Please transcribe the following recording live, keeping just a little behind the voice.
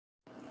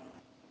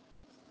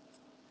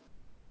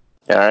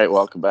All right,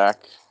 welcome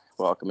back.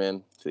 Welcome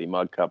in to the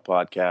Mug Cup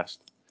podcast.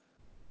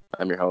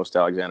 I'm your host,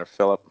 Alexander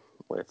Phillip,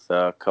 with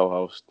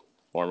co-host,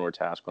 former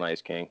Tasman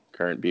Ice King,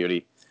 current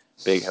beauty,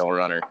 big hill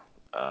runner,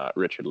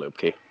 Richard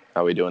Lubke.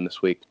 How are we doing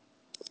this week?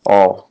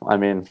 Oh, I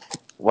mean,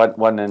 what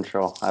an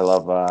intro! I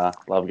love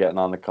getting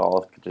on the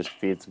call. Could just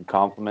feed some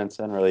compliments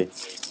in. Really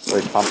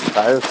pump the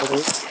tires for the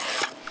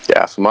week.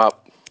 Gas them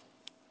up.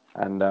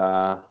 And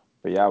but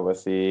yeah,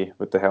 with the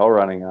hill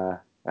running, I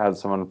had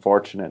some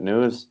unfortunate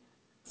news.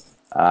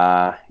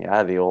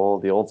 Yeah, the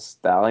old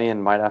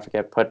stallion might have to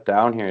get put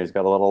down here. He's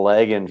got a little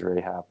leg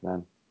injury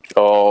happening.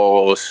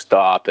 Oh,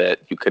 stop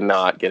it! You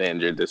cannot get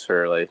injured this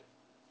early.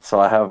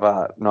 So I have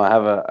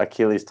a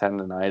Achilles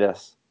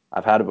tendonitis.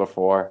 I've had it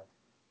before,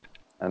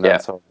 and then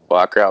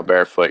walk around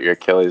barefoot. Your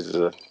Achilles is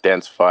a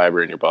dense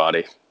fiber in your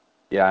body.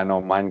 Yeah, I know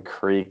mine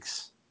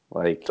creaks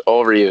like It's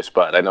overuse,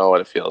 but I know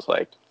what it feels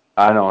like.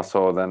 I know.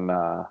 So then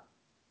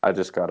I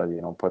just gotta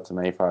put some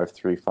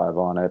A535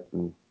 on it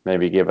and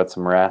maybe give it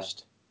some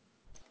rest.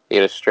 You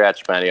gotta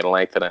stretch, man. You gotta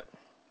lengthen it.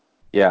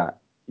 Yeah,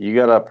 you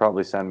gotta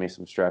probably send me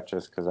some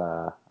stretches because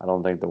I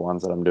don't think the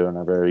ones that I'm doing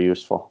are very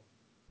useful.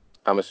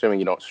 I'm assuming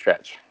you don't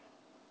stretch.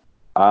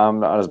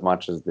 Not as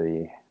much as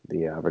the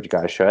average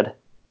guy should.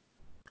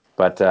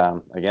 But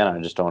again, I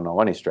just don't know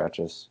any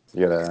stretches.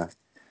 You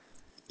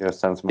gotta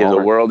send some You have the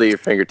over world at your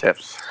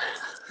fingertips.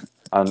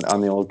 on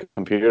the old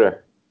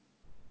computer.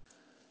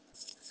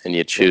 And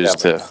you choose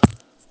to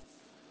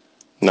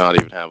not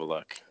even have a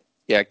look.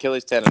 Yeah,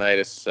 Achilles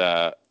tendonitis.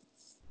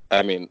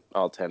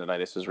 All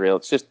tendonitis is real.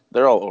 It's just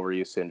they're all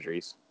overuse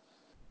injuries.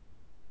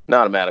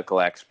 Not a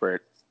medical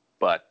expert,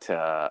 but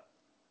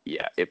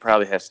yeah, it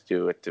probably has to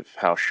do with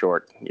how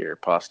short your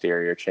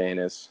posterior chain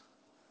is.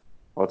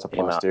 What's a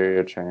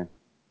posterior chain?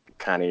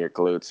 Kind of your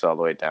glutes all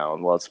the way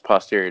down. Well, it's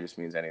posterior just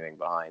means anything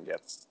behind you.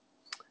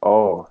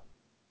 Oh,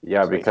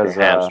 yeah, So because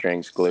your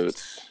hamstrings,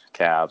 glutes,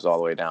 calves, all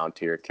the way down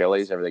to your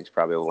Achilles. Everything's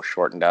probably a little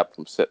shortened up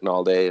from sitting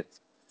all day,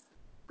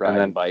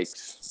 riding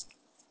bikes.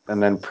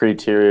 And then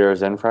preterior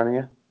is in front of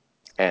you?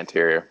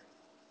 Anterior.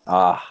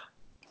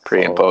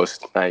 Pre and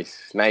post.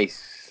 Nice.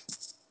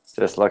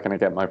 Just looking to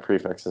get my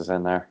prefixes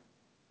in there.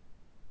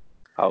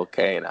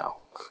 Okay, now.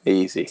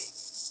 Easy.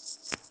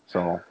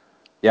 So,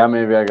 yeah,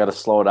 maybe I got to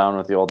slow down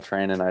with the old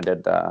training. I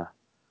did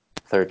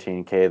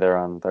 13K there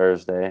on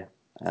Thursday.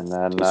 And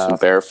then some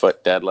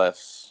barefoot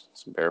deadlifts,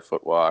 some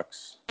barefoot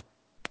walks.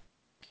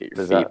 Get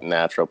your feet in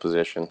natural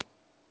position.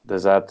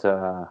 Does that,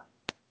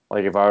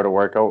 like if I were to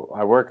work out,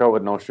 I work out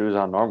with no shoes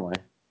on normally.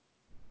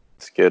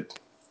 It's good.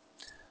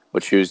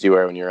 What shoes do you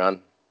wear when you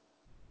run?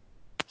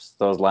 Just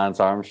those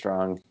Lance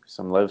Armstrong,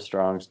 some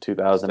Livestrongs,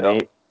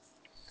 2008.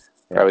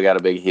 Probably got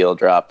a big heel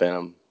drop in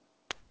them.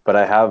 But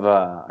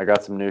I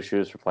got some new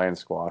shoes for playing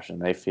squash,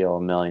 and they feel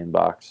 $1 million.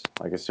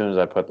 Like as soon as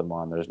I put them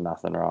on, there's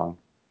nothing wrong.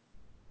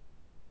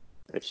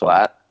 They're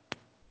flat.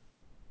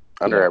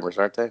 Under Armours,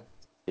 aren't they?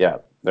 Yeah,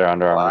 they're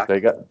Under Armour.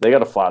 They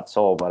got a flat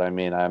sole, but I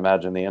mean, I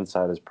imagine the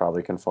inside is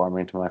probably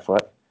conforming to my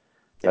foot.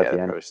 Yeah, they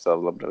probably still have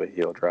a little bit of a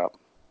heel drop.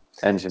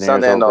 Engineers it's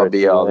not the end all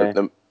be all.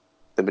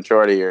 The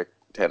majority of your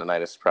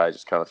tendonitis is probably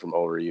just coming from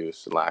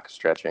overuse and lack of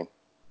stretching.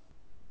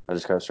 I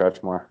just gotta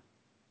stretch more.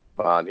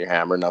 On your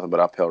hammer, nothing but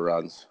uphill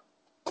runs.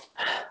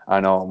 I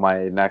know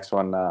my next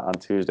one on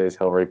Tuesday's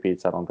hill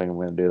repeats. I don't think I'm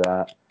going to do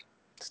that.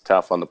 It's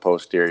tough on the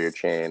posterior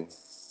chain.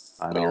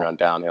 When you run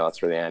downhill,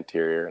 that's where the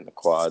anterior and the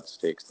quads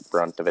takes the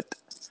brunt of it.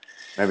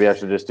 Maybe I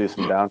should just do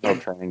some downhill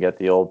training and get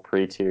the old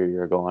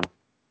preterior going.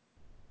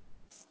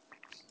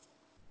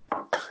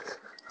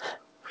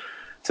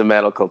 It's a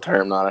medical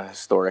term, not a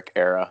historic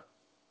era.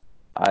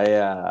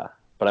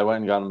 But I went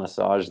and got a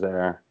massage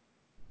there,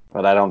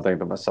 but I don't think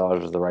the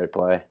massage was the right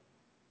play.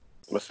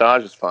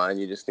 Massage is fine.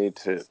 You just need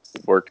to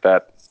work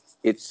that.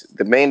 It's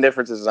the main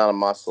difference is not a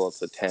muscle;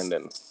 it's a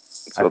tendon.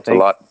 So it's a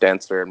lot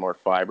denser and more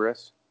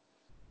fibrous.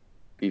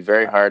 Be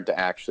very hard to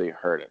actually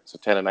hurt it. So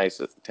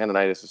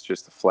tendonitis is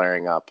just the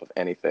flaring up of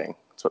anything.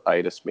 That's what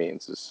itis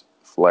means, is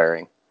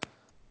flaring.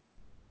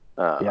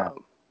 Yeah,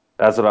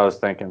 that's what I was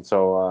thinking.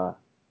 So,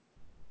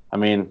 I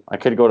mean, I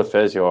could go to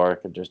physio or I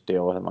could just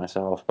deal with it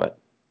myself, but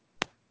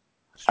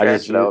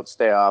stretch it out,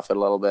 stay off it a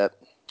little bit.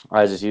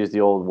 I just used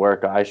the old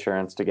work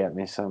insurance to get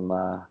me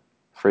some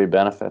free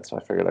benefits. So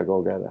I figured I'd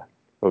go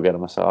get a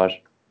massage.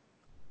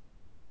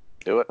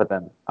 Do it. But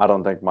then I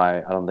don't think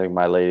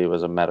my lady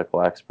was a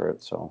medical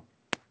expert. So.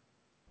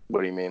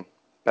 What do you mean?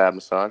 Bad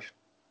massage?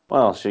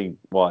 Well,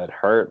 it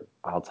hurt.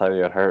 I'll tell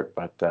you it hurt.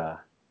 But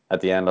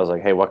at the end, I was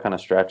like, hey, what kind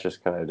of stretches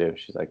could I do?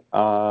 She's like,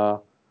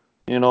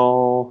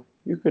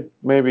 you could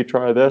maybe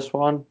try this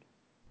one.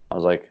 I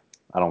was like,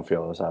 I don't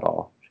feel this at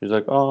all. She's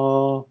like,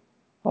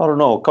 I don't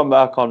know. Come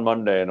back on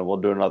Monday and we'll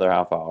do another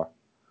half hour.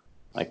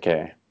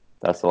 Okay,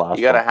 that's the last one.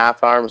 You got a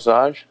half-hour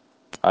massage?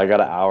 I got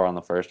an hour on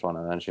the first one,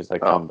 and then she's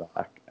like, come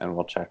back and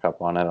we'll check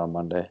up on it on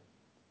Monday.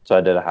 So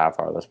I did a half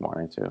hour this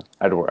morning, too.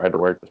 I had to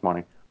work this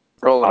morning.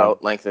 Roll it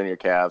out, lengthen your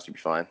calves, you'll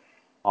be fine.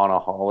 On a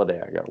holiday,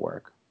 I got to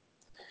work.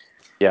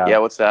 Yeah. Yeah,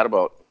 what's that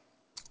about?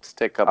 Let's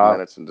take a couple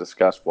minutes and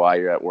discuss why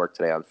you're at work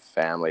today on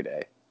Family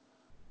Day.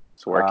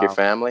 So work your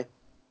family?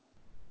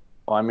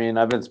 Well, I mean,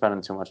 I've been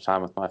spending too much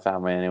time with my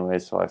family anyway,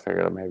 so I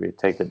figured I'd maybe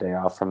take the day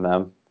off from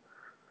them.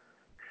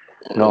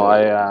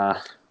 No,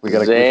 we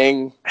got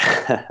Zing.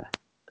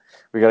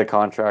 we got a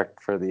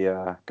contract for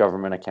the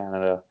government of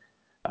Canada.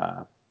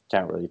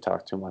 Can't really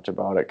talk too much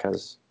about it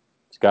because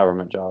it's a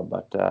government job,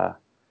 but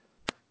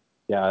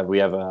yeah, we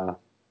have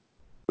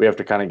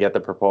to kind of get the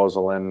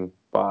proposal in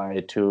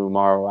by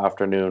tomorrow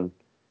afternoon,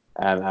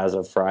 and as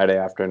of Friday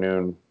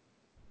afternoon,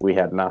 we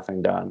had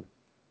nothing done.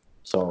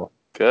 So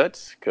Good.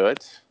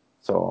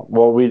 So,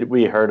 well,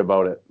 we heard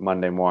about it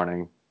Monday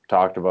morning,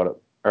 talked about it,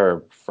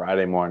 or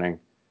Friday morning,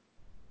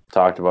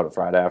 talked about it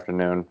Friday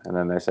afternoon, and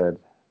then they said,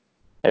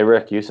 "Hey,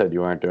 Rick, you said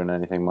you weren't doing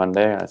anything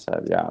Monday." I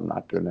said, "Yeah, I'm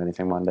not doing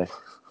anything Monday."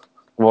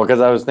 Well,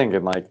 because I was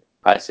thinking, like,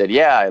 I said,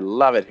 yeah, I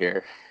love it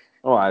here.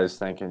 well, I was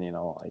thinking,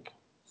 like,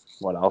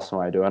 what else am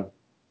I doing?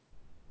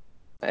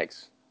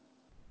 Thanks.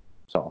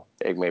 So,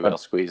 Maybe I'll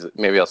squeeze it.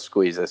 Maybe I'll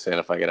squeeze this in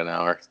if I get an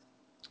hour.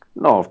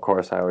 no, of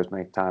course, I always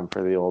make time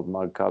for the old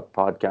Mug Cup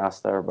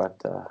podcast there,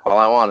 but All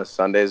I want is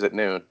Sundays at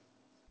noon.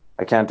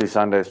 I can't do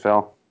Sundays,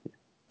 Phil.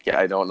 Yeah,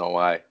 I don't know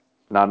why.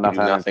 Not You enough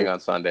do energy. nothing on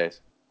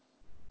Sundays.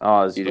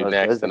 Oh, You do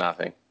next to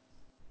nothing.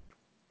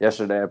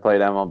 Yesterday, I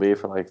played MLB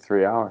for like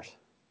 3 hours.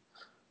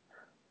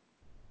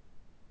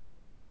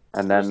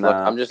 And then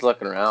I'm just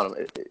looking around.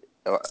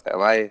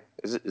 Am I?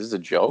 Is this a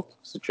joke?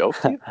 Is it a joke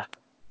to you?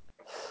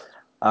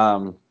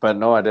 But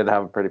no, I did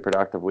have a pretty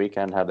productive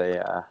weekend. Had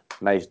a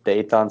nice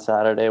date on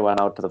Saturday.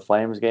 Went out to the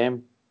Flames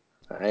game.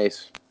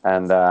 Nice.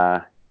 And,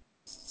 I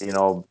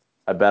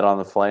bet on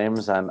the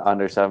Flames and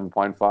under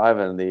 7.5,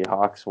 and the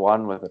Hawks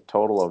won with a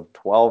total of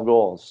 12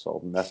 goals.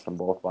 So missed them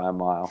both by a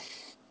mile.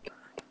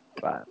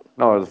 But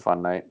no, it was a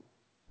fun night.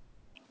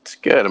 It's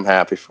good. I'm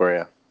happy for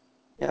you.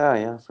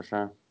 Yeah, for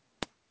sure.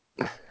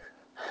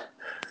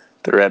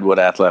 The Redwood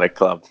Athletic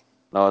Club.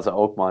 No, it's an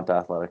Oakmont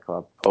Athletic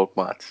Club.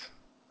 Oakmont.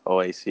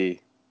 OAC.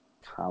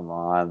 Come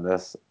on,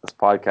 this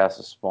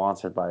podcast is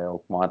sponsored by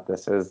Oakmont.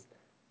 This is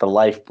the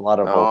lifeblood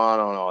of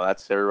Oakmont. No.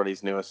 That's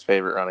everybody's newest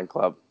favorite running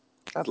club.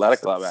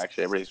 Athletic club,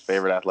 actually. Everybody's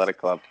favorite athletic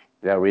club.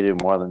 Yeah, we do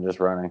more than just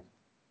running.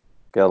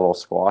 Get a little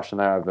squash in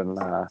there. I've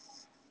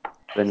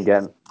been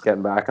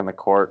getting back in the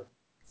court.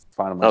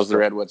 How's the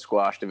Redwood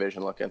squash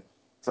division looking?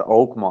 It's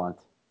Oakmont.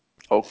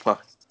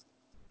 Oakmont.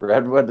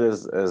 Redwood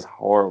is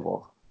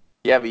horrible.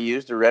 Yeah, but you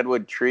used a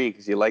redwood tree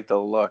because you like the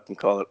look and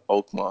call it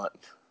Oakmont.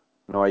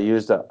 No, I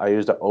used a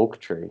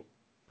oak tree.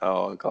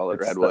 Oh, and call it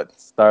redwood.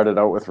 It started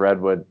out with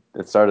redwood,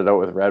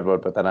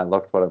 but then I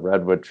looked what a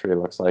redwood tree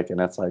looks like,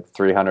 and it's like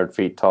 300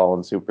 feet tall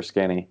and super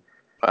skinny.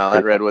 Well,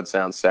 that redwood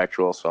sounds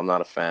sexual, so I'm not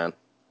a fan.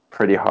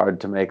 Pretty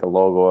hard to make a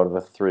logo out of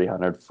a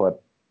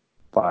 300-foot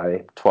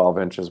by 12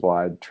 inches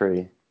wide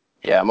tree.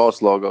 Yeah,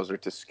 most logos are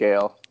to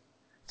scale.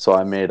 So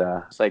I made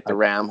a... It's like the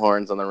ram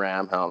horns on the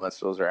ram helmets.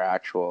 Those are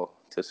actual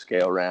to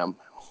scale ram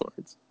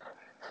horns.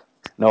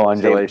 No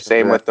undulation.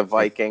 Same with the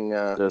Viking.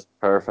 Just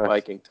perfect.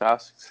 Viking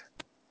tusks.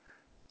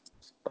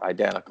 It's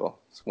identical.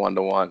 It's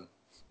 1-to-1.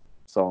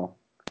 So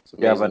it's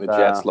amazing. The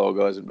Jets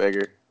logo isn't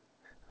bigger.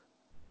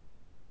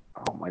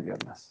 Oh my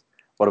goodness!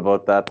 What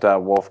about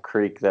that Wolf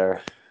Creek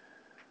there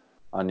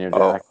on your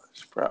deck?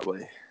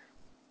 Probably.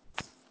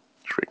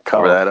 Should we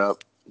cover that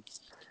up?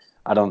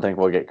 I don't think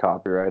we'll get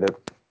copyrighted.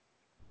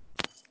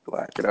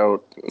 Black it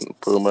out.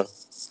 Puma.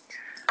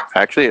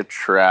 Actually, a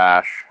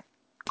trash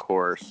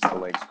course, the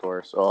links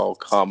course. Oh,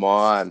 come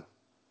on.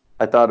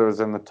 I thought it was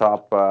in the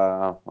top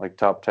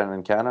 10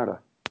 in Canada.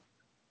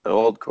 The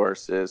old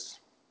course is.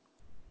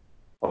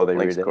 Oh, they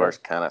links course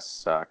kind of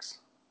sucks.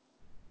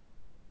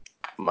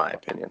 In my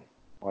opinion.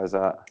 Why is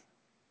that?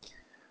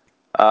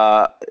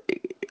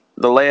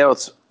 The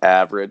layout's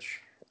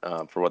average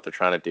for what they're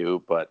trying to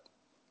do, but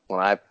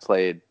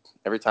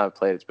every time I've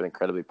played, it's been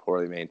incredibly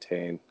poorly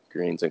maintained,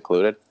 greens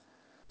included.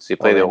 So you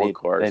play the old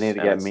course. They need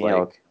to get me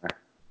out there.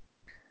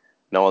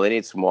 No, they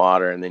need some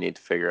water, and they need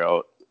to figure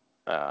out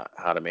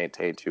how to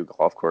maintain 2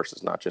 golf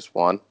courses, not just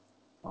one.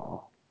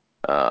 Oh.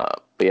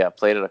 But yeah, I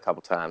played it a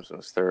couple times, and it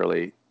was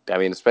thoroughly... I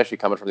mean, especially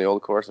coming from the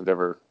old course, I've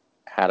never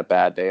had a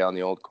bad day on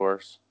the old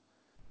course.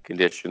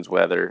 Conditions,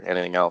 weather,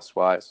 anything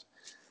else-wise.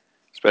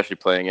 Especially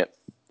playing it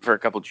for a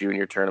couple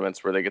junior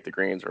tournaments where they get the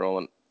greens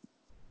rolling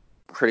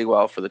pretty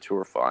well for the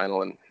tour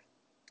final. And,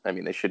 I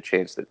mean, they should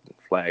change the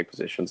flag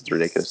positions. It's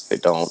ridiculous if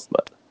they don't.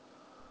 But,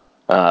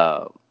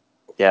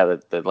 yeah,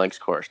 the links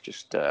course,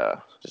 just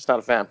not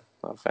a fan.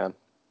 Not a fan.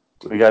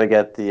 We got to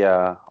get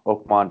the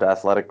Oakmont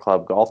Athletic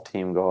Club golf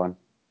team going.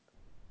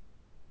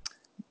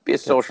 Be a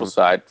social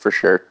side for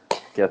sure.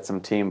 Get some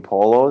team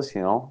polos,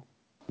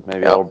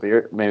 maybe a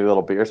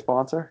little beer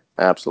sponsor.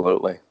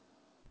 Absolutely.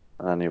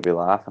 And then you'll be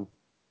laughing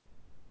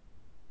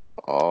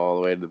all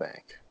the way to the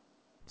bank.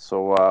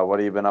 So, what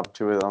have you been up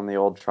to on the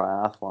old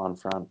triathlon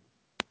front?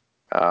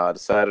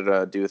 Decided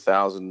to do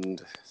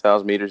 1,000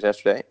 meters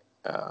yesterday.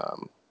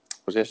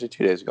 Was yesterday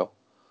 2 days ago.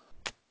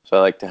 So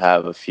I like to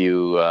have a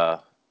few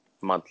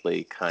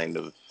monthly kind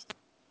of.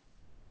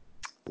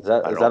 Is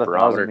that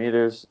 1,000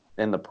 meters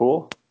in the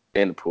pool?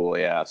 In the pool,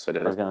 yeah. So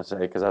I was gonna say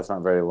because that's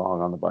not very long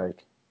on the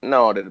bike.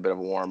 No, I did a bit of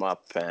a warm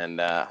up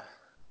and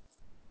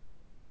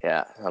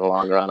Yeah, not a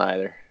long run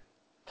either.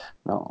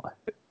 No.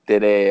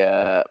 Did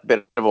a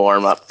bit of a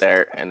warm up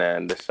there, and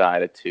then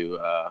decided to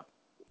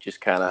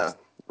just kind of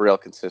real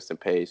consistent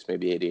pace,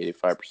 maybe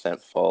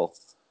 80-85% full,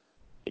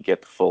 to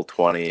get the full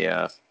 20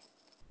 there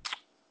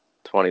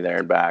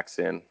and backs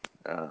in.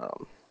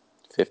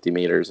 50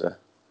 meters a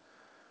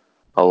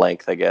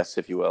length, I guess,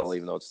 if you will,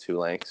 even though it's 2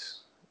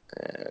 lengths,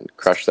 and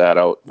crush that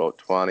out about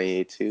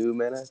 22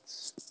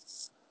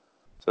 minutes.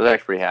 So I was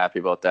actually pretty happy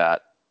about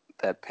that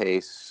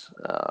pace,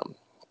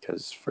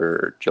 because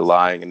for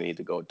July I'm going to need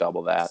to go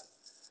double that.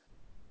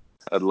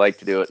 I'd like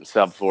to do it in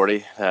sub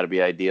 40. That'd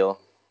be ideal.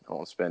 I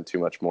won't spend too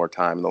much more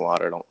time in the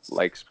water. I don't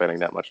like spending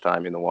that much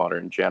time in the water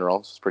in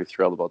general, so I was pretty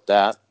thrilled about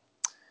that.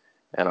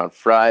 And on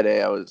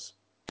Friday, I was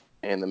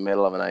in the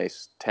middle of a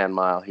nice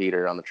 10-mile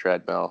heater on the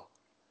treadmill,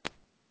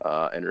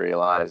 and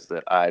realized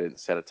that I didn't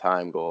set a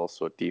time goal,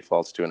 so it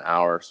defaults to an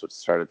hour. So it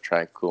started to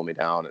try and cool me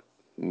down at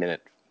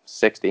minute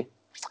 60,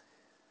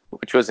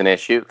 which was an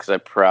issue because I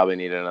probably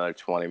needed another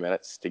 20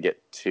 minutes to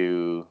get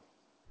to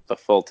the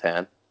full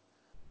 10.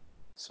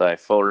 So I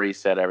full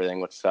reset everything,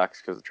 which sucks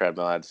because the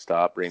treadmill had to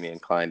stop, bring the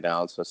incline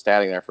down. So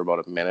standing there for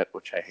about a minute,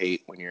 which I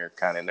hate when you're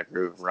kind of in the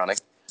groove of running.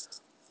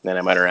 Then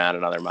I went around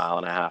another mile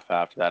and a half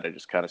after that. I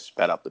just kind of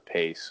sped up the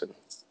pace. And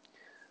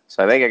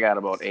so I think I got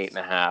about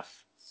 8.5.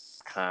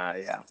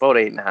 About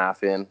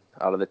 8.5 in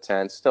out of the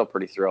 10. Still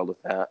pretty thrilled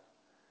with that.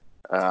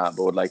 But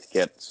would like to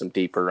get some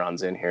deeper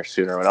runs in here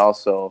sooner. And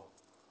also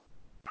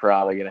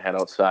probably going to head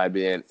outside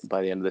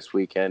by the end of this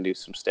weekend, do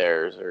some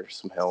stairs or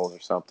some hills or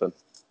something.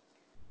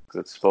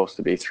 It's supposed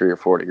to be 3 or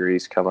 4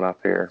 degrees coming up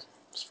here,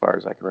 as far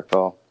as I can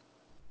recall.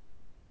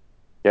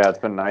 Yeah, it's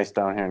been nice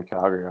down here in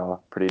Calgary.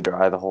 Pretty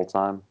dry the whole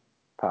time.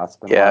 Path's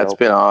been It's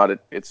been odd.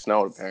 It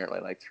snowed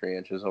apparently like 3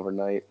 inches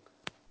overnight.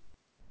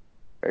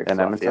 Very in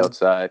fluffy Edmonton?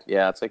 Outside.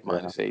 Yeah, it's like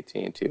minus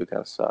 18 too.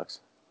 Kind of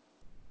sucks.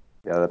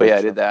 Yeah, But yeah,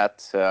 I did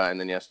that, and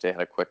then yesterday I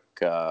had a quick,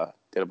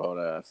 did about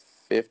a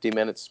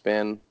 50-minute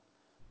spin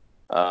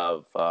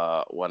of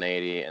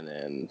 180 and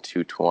then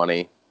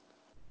 220.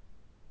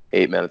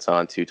 8 minutes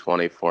on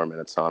 220, 4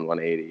 minutes on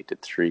 180. Did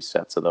 3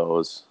 sets of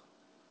those.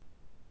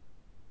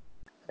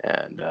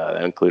 And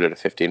that included a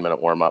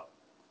 15-minute warm-up.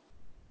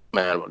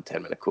 Man, about a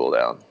 10-minute cool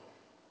down.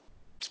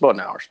 It's about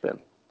an hour spin.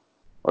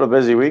 What a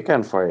busy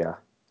weekend for you.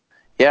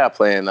 Yeah,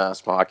 playing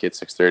small hockey at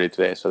 6:30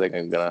 today, so I think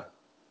I'm going to...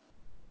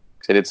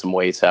 Because I did some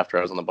weights after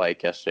I was on the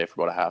bike yesterday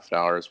for about a half an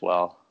hour as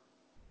well.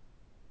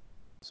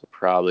 So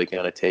probably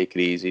going to take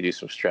it easy, do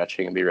some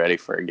stretching, and be ready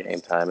for a game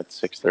time at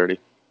 6:30.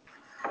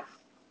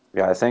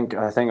 Yeah, I think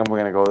I'm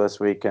going to go this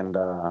week and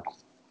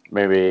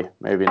maybe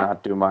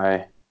not do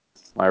my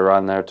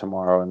run there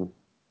tomorrow and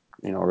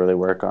really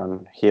work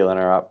on healing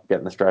her up,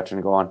 getting the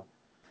stretching going.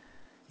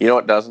 You know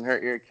what doesn't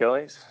hurt your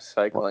Achilles?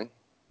 Cycling.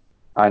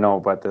 I know,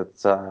 but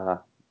it's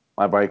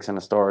my bike's in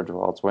a storage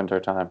while it's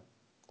winter time.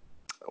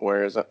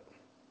 Where is it?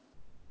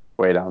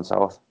 Way down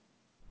south.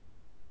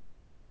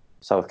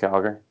 South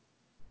Calgary.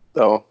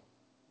 Oh,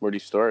 where do you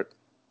store it?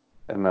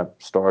 In the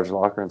storage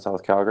locker in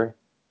South Calgary.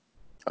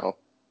 Oh.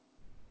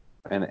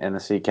 In the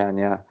Seacan,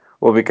 yeah.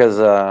 Well, because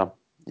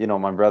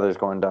my brother's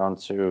going down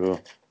to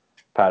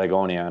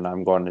Patagonia and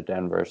I'm going to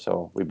Denver,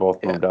 so we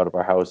both moved out of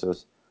our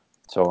houses.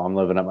 So I'm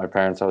living at my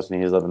parents' house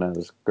and he's living at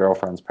his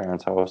girlfriend's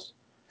parents' house.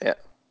 Yeah.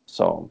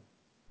 So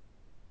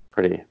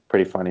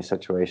pretty funny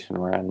situation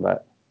we're in,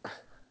 but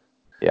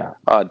yeah.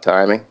 Odd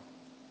timing.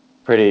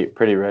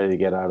 Pretty ready to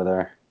get out of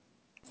there.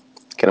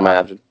 Can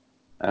imagine.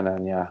 And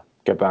then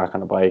get back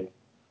on a bike.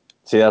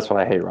 See, that's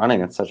why I hate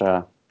running. It's such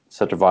a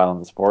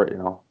violent sport,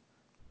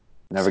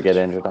 Never get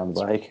injured on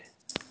the bike.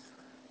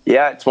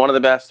 Yeah, it's one of the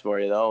best for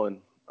you though,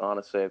 and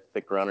honestly, I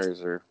think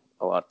runners are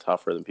a lot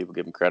tougher than people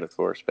give them credit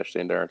for,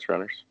 especially endurance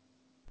runners.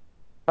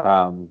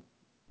 No,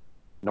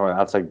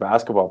 that's like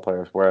basketball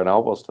players wearing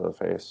elbows to the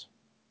face.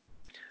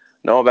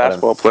 No,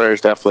 basketball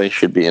players definitely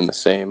should be in the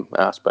same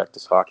aspect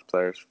as hockey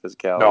players,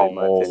 physicality, in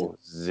my opinion.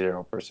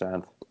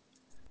 0%.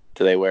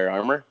 Do they wear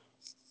armor?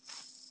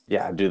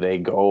 Yeah, do they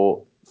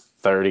go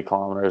 30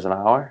 kilometers an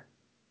hour?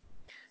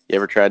 You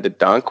ever tried to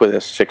dunk with a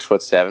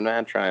 6'7"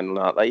 man trying to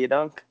not let you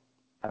dunk?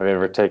 Have you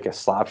ever taken a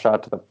slap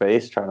shot to the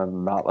face trying to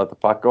not let the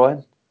puck go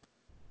in?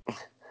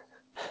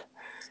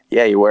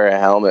 Yeah, you wear a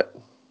helmet.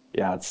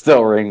 Yeah, it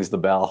still rings the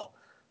bell,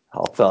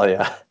 I'll tell you.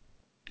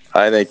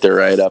 I think they're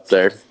right up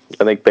there.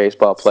 I think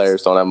baseball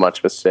players don't have much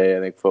of a say. I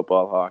think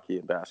football, hockey,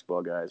 and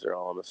basketball guys are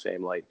all in the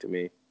same light to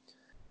me.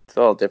 It's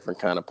all different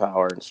kind of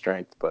power and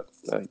strength, but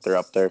I think they're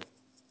up there.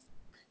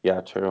 Yeah,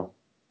 true.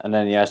 And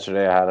then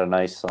yesterday I had a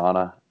nice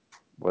sauna.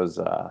 It was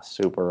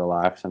super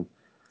relaxing.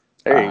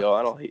 There you go.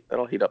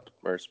 That'll heat up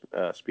or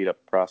speed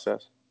up the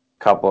process.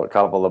 Couple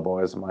of the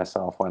boys and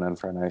myself went in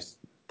for a nice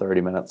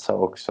 30-minute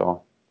soak,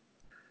 so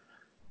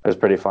it was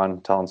pretty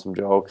fun telling some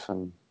jokes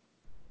and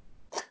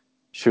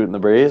shooting the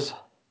breeze.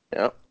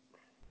 Yeah.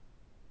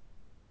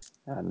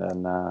 And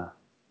then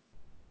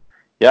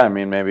I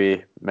mean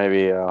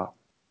maybe I'll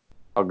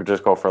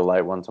just go for a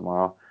light one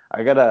tomorrow.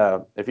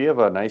 If you have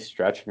a nice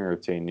stretching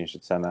routine, you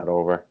should send that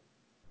over.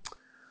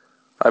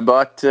 I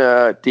bought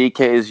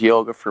DK's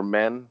Yoga for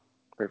Men,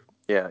 or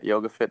Yeah,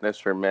 Yoga Fitness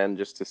for Men,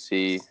 just to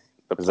see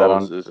the Is that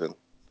on poses. And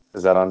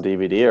is that on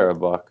DVD or a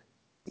book?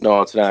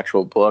 no, it's an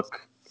actual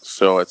book.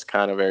 So it's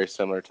kind of very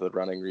similar to the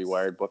Running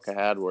Rewired book I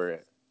had, where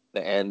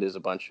the end is a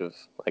bunch of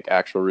like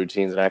actual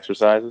routines and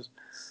exercises.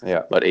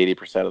 Yeah. But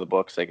 80% of the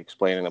book's like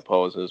explaining the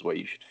poses, what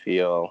you should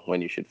feel,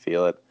 when you should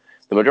feel it.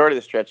 The majority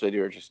of the stretches I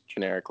do are just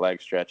generic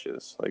leg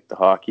stretches, like the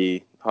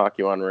hockey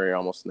one where you're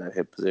almost in that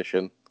hip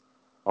position.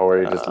 Or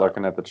were you just Uh,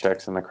 looking at the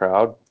chicks in the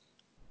crowd,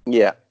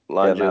 yeah,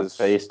 getting that lunges.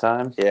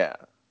 FaceTime? Yeah,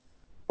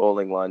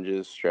 holding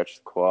lunges, stretch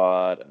the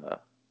quad.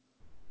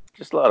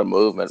 Just a lot of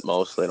movement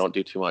mostly. I don't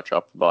do too much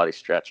upper body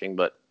stretching,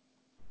 but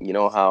you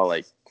know how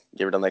like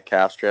you ever done that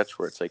calf stretch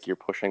where it's like you're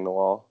pushing the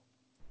wall,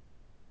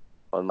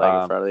 one leg in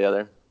Um, front of the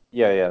other?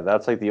 yeah.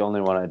 That's like the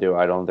only one I do.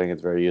 I don't think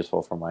it's very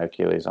useful for my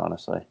Achilles,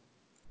 honestly.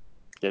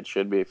 It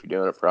should be if you're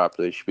doing it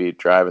properly. You should be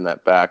driving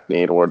that back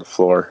knee toward the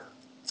floor.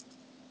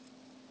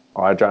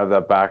 Oh, I drive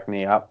that back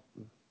knee up.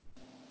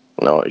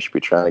 No, you should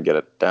be trying to get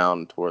it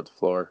down toward the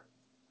floor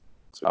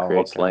so it Oh,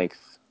 creates okay.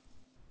 length.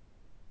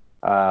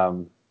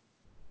 Um,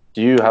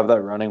 do you have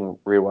that Running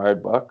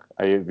Rewired book?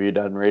 Have you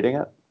done reading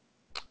it?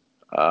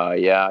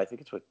 Yeah, I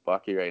think it's with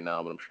Bucky right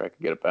now, but I'm sure I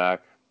could get it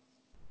back.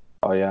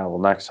 Oh yeah. Well,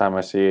 next time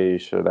I see you, you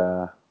should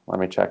let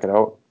me check it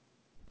out.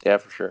 Yeah,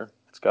 for sure.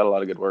 It's got a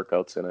lot of good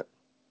workouts in it,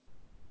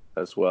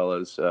 as well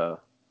as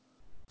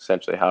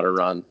essentially how to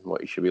run,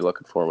 what you should be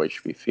looking for, what you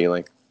should be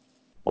feeling.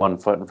 One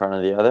foot in front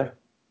of the other.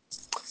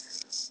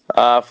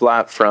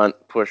 Flat front,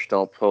 push,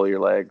 don't pull your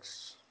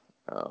legs,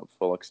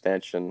 full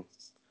extension,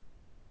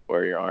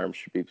 where your arms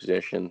should be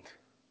positioned,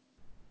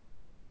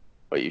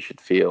 what you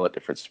should feel at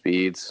different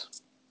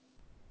speeds.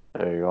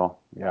 There you go.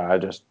 Yeah,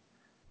 There's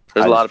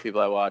I a lot just. of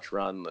people I watch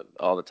run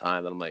all the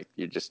time that I'm like,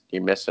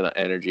 you're missing an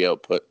energy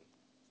output.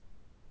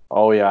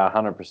 Oh yeah,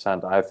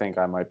 100%. I think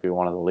I might be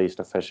one of the least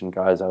efficient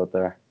guys out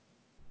there.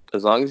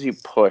 As long as you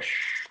push,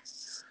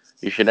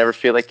 you should never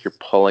feel like you're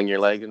pulling your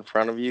leg in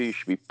front of you. You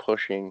should be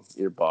pushing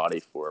your body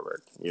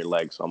forward. Your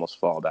legs almost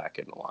fall back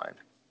into line.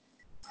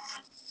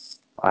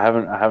 I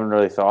haven't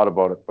really thought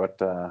about it, but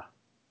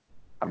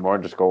I'm more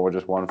just go with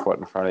just one foot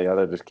in front of the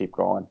other, just keep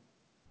going.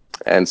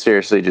 And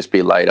seriously, just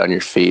be light on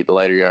your feet. The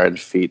lighter you are on your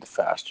feet, the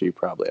faster you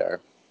probably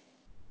are.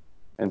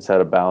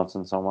 Instead of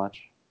bouncing so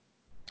much.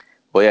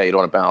 Well, yeah, you don't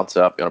want to bounce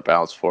up. You want to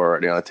bounce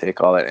forward. You want to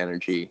take all that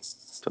energy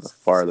to the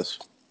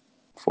farthest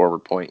forward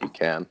point you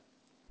can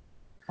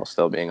while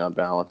still being on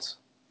balance.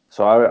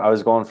 So I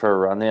was going for a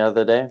run the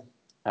other day,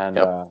 and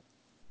Yep. uh,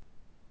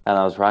 and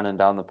I was running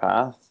down the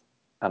path,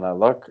 and I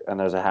look, and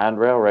there's a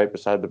handrail right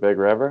beside the big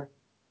river,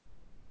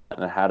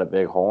 and it had a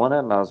big hole in it,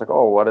 and I was like,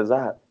 oh, what is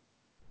that?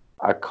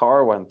 A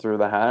car went through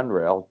the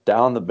handrail,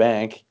 down the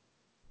bank,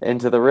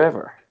 into the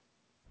river.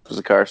 Was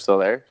the car still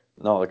there?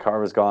 No, the car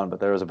was gone, but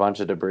there was a bunch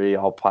of debris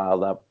all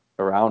piled up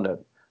around it.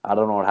 I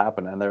don't know what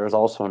happened. And there was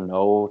also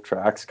no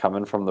tracks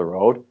coming from the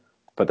road,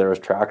 but there was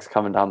tracks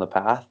coming down the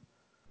path.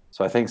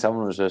 So I think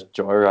someone was just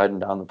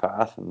joyriding down the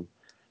path and,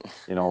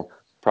 you know,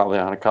 probably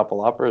on a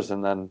couple uppers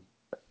and then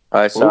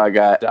I saw whoop, a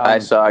guy. I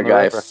down saw a down the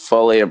guy river.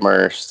 fully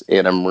immersed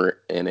in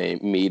a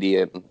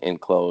median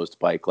enclosed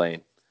bike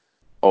lane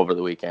over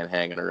the weekend,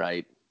 hanging a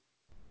right.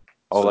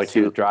 Oh, So like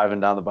he was driving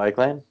down the bike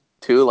lane?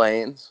 two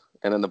lanes,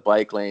 and then the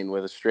bike lane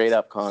with a straight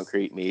up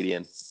concrete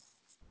median,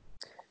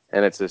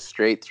 and it's a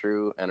straight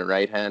through and a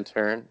right hand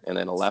turn, and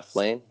then a left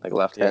lane, like a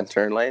left hand Yes.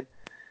 turn lane.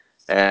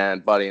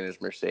 And Buddy and his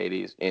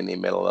Mercedes in the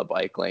middle of the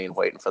bike lane,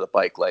 waiting for the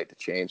bike light to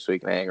change so he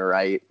can hang a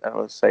right. I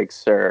was like,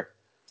 "Sir,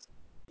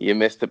 you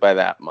missed it by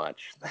that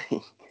much.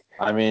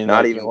 I mean,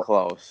 Not like even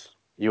close."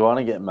 you want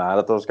to get mad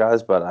at those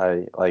guys, but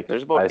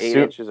There's I about eight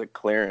assume. inches of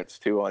clearance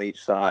too on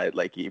each side.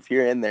 Like if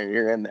you're in there,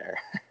 you're in there.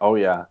 Oh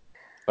yeah,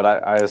 but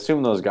I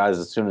assume those guys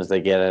as soon as they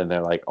get in,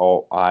 they're like,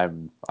 oh,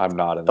 I'm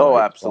not in the Oh, right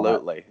spot.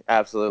 absolutely,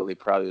 absolutely.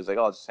 Probably was like,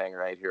 "Oh, I'll just hang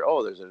right here."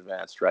 Oh, there's an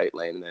advanced right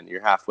lane, and then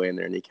you're halfway in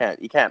there, and you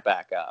can't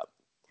back up.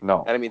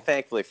 No, And I mean,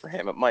 thankfully for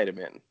him, it might have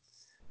been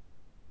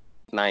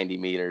 90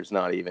 meters,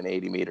 not even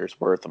 80 meters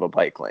worth of a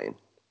bike lane.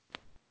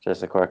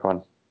 just a quick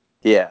one.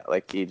 Yeah,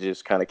 like he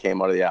just kind of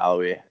came out of the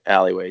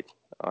alleyway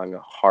on a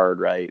hard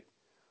right.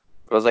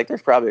 But I was like,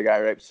 there's probably a guy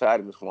right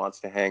beside him who wants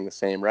to hang the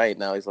same right.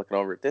 Now he's looking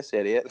over at this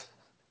idiot.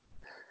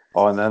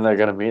 Oh, and then they're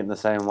gonna meet in the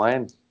same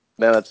lane.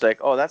 Then it's like,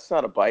 oh, that's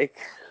not a bike.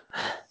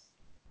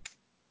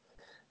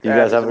 You That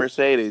guys is have a a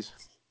Mercedes.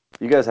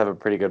 you guys have a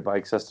pretty good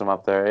bike system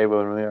up there, eh?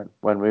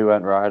 When we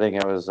went riding,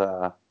 it was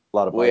a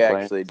lot of We bike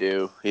lanes. actually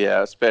do.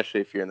 Yeah, especially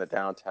if you're in the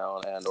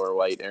downtown and or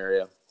White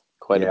area.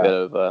 Quite a Yeah, bit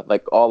of,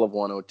 like all of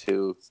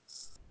 102.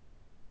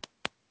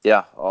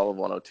 Yeah, all of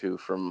 102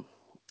 from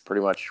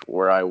pretty much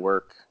where I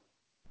work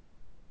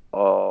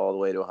all the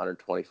way to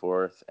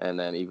 124th, and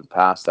then even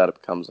past that, it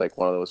becomes like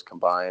one of those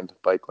combined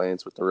bike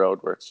lanes with the road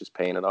where it's just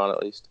painted on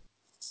at least.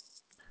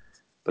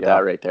 But that yeah,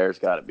 right there's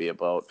got to be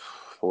about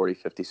 40,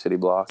 50 city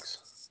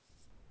blocks.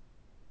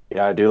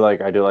 yeah. I do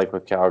like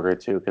with Calgary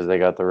too because they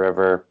got the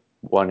river,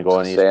 one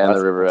going east And the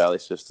west, River Valley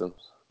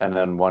systems. and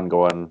then one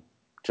going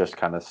just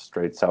kind of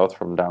straight south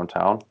from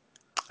downtown.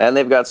 And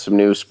they've got some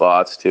new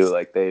spots too.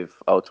 Like they've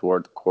out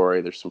toward the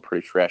quarry, there's some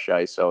pretty fresh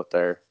ice out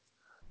there.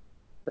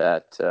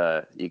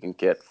 that you can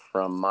get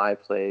from my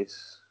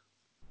place.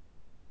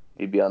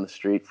 You'd be on the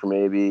street for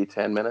maybe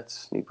 10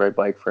 minutes. You'd ride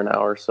bike for an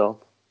hour or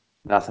so.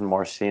 Nothing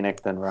more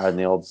scenic than riding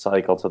the old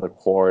cycle to the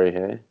quarry,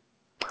 hey?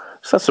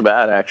 It's not so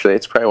bad, actually.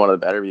 It's probably one of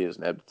the better views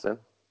in Edmonton.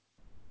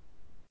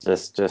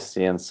 Just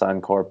seeing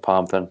Suncor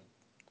pumping.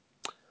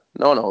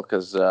 No,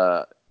 because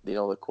you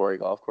know the Quarry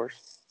Golf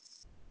Course?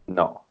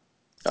 No.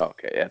 Oh,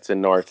 okay, yeah, it's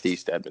in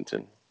northeast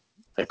Edmonton,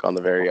 like on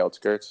the very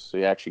outskirts. So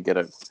you actually get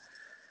a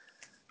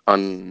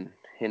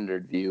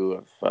unhindered view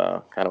of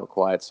kind of a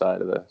quiet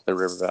side of the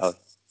river valley.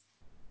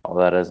 Oh,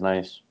 that is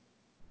nice.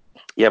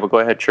 Yeah, but go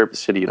ahead, chirp the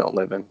city you don't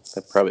live in.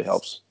 That probably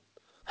helps.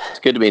 It's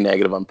good to be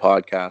negative on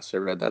podcasts. I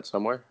read that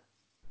somewhere.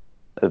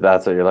 If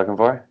that's what you're looking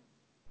for?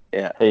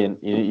 Yeah. Hey,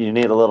 you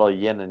need a little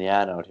yin and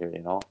yang out here,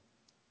 you know?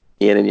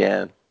 Yin and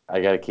yang. I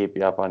got to keep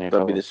you up on your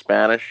That'd be the toes.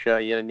 Spanish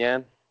yin and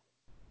yang?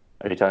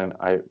 Are you talking?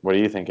 What do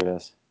you think it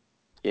is?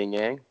 Yin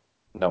yang?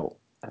 No,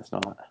 it's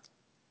not.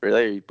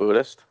 Really? Are you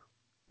Buddhist?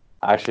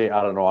 Actually,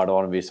 I don't know. I don't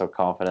want to be so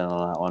confident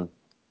on that one.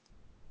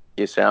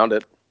 You sound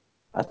it.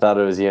 I thought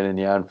it was yin and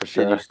yang for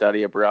sure. Did you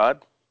study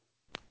abroad?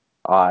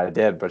 Oh, I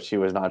did, but she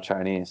was not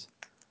Chinese.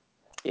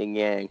 Yin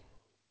yang.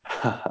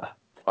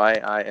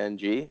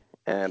 Ying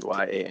and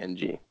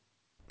Yang.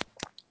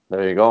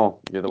 There you go.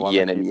 You're the one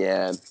Yin that and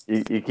yang.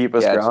 you keep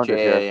us Yeah, it's grounded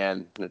here.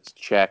 JAN. It's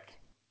check.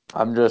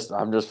 I'm just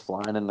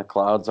flying in the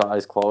clouds,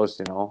 eyes closed,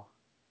 you know.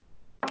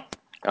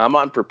 I'm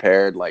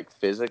unprepared, like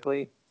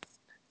physically,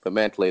 but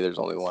mentally, there's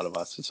only one of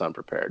us that's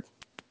unprepared.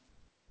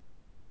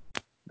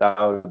 That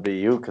would be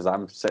you, because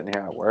I'm sitting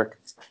here at work.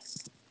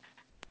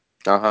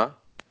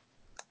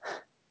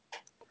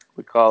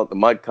 We call it the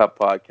Mud Cup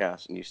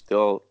Podcast, and you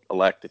still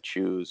elect to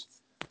choose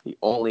the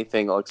only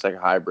thing that looks like a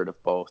hybrid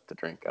of both to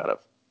drink out of.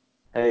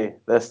 Hey,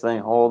 this thing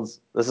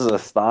holds. This is a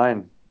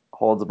Stein.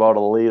 Holds about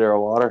 1 liter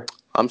of water.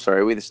 I'm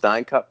sorry, are we the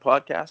Stein Cup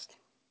Podcast?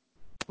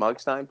 Mug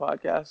Stein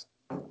Podcast?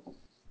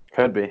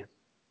 Could be.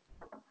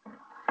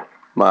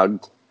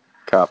 Mug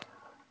Cup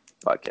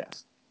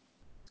Podcast.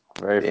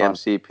 Very The fun.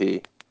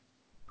 MCP,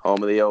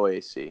 home of the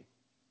OAC.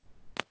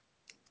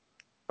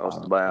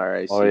 Hosted by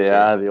RACK. Oh,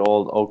 yeah, the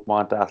old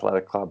Oakmont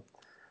Athletic Club.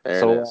 There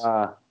so, it is.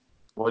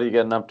 what are you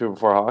getting up to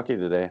before hockey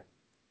today?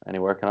 Any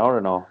working out or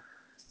no?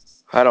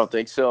 I don't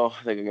think so.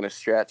 I think I'm going to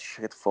stretch,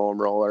 get the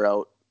foam roller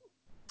out,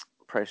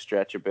 probably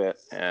stretch a bit,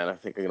 and I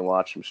think I'm going to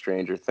watch some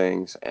Stranger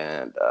Things,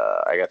 and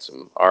I got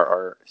some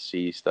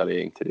RRC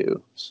studying to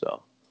do.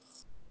 So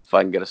if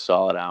I can get a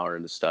solid hour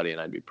into studying,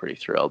 I'd be pretty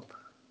thrilled.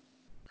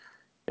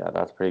 Yeah,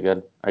 that's pretty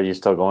good. Are you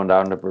still going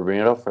down to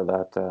Bermuda for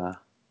that?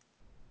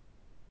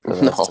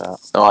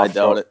 No, I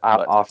doubt it.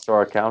 But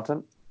Offshore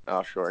accountant?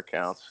 offshore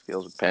accounts,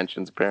 deals with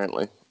pensions,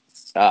 apparently.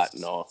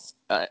 No,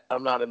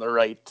 I'm not in the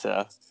right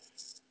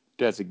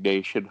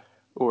designation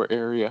or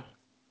area.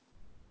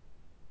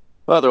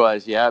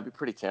 Otherwise, yeah, it'd be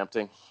pretty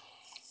tempting.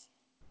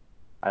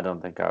 I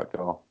don't think I would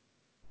go.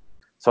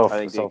 I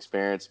think the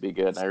experience would be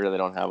good. I really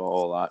don't have a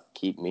whole lot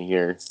keep me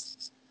here.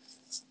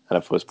 And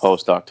if it was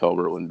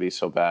post-October, it wouldn't be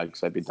so bad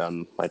because I'd be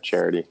done my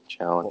charity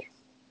challenge.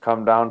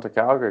 Come down to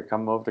Calgary.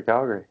 Come move to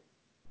Calgary.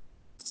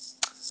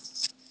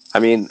 I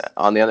mean,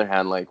 on the other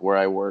hand, like where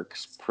I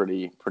work's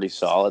pretty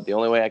solid. The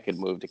only way I could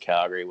move to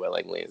Calgary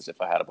willingly is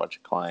if I had a bunch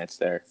of clients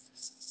there,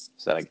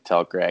 so that I could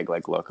tell Greg,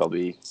 like, look, I'll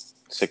be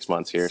 6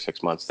 months here,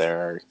 6 months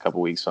there, or a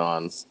couple weeks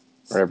on,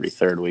 or every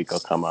third week I'll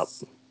come up.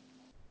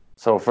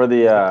 So for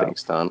Get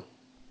things done.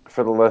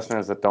 For the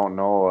listeners that don't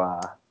know,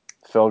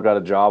 Phil got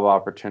a job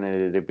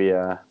opportunity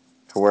to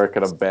work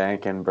at a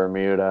bank in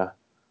Bermuda,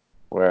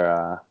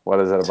 where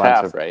what is it?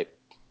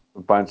 A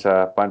bunch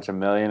of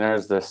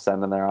millionaires. They're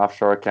sending their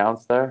offshore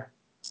accounts there.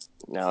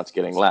 Now it's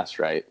getting less,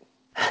 right?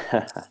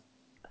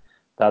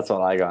 That's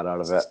what I got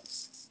out of it.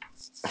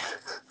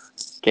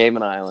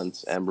 Cayman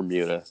Islands and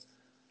Bermuda.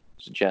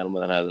 There's a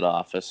gentleman that has an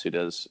office who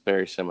does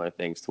very similar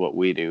things to what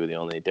we do. The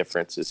only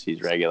difference is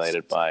he's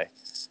regulated by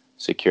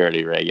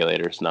security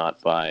regulators,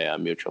 not by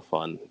mutual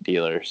fund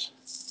dealers.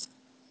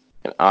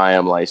 And I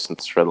am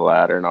licensed for the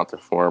latter, not the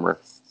former.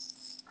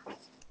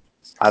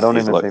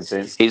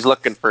 He's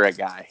looking for a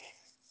guy.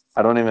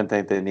 I don't even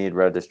think they need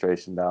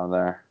registration down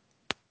there.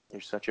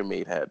 You're such a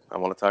meathead. I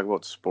want to talk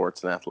about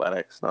sports and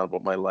athletics, not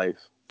about my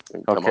life.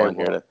 Didn't come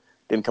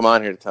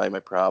on here to tell you my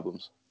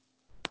problems.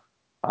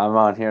 I'm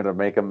on here to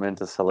make them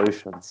into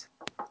solutions.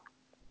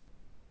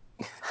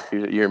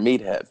 You're a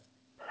meathead.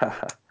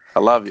 I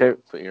love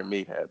you, but you're a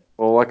meathead.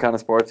 Well, what kind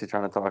of sports are you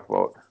trying to talk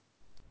about?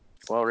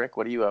 Well, Rick,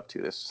 what are you up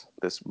to this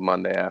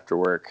Monday after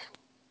work?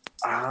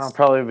 I'll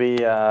probably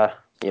be...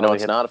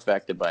 it's not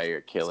affected by your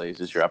Achilles.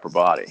 It's your upper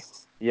body.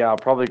 Yeah, I'll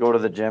probably go to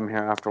the gym here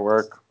after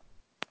work.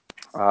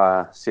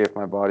 See if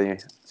my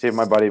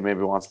buddy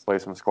maybe wants to play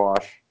some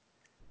squash.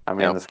 I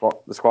mean,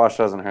 the squash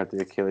doesn't hurt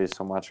the Achilles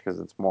so much because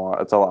it's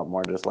a lot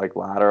more just like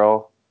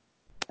lateral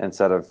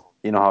instead of,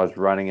 you know how it's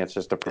running, it's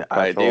just a perpetual.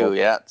 I do,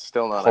 yeah. It's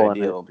still not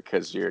ideal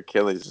because your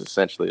Achilles is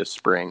essentially a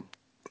spring.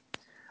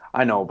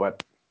 I know,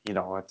 but,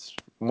 it's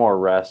more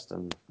rest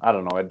and I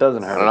don't know. It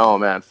doesn't hurt. I don't know,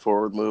 man.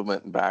 Forward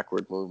movement and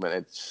backward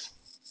movement.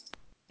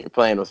 You're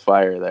playing with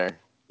fire there.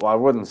 Well, I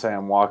wouldn't say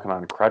I'm walking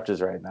on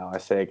crutches right now. I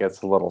say it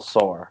gets a little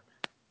sore,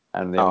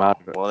 and the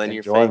amount of Well, then you're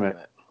enjoyment. faking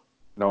it.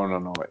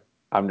 No.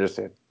 I'm just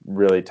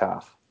really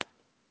tough.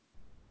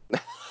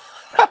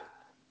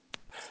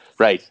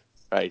 Right.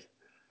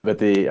 But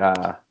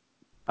the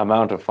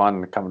amount of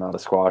fun coming out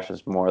of squash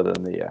is more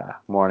than the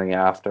morning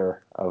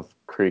after of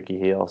creaky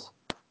heels.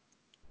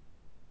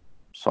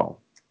 So.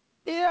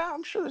 Yeah,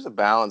 I'm sure there's a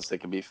balance that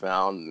can be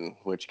found, in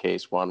which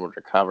case one would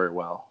recover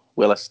while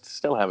Willis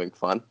still having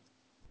fun.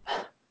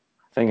 I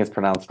think it's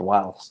pronounced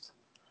whilst.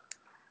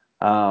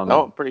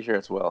 No, I'm pretty sure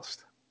it's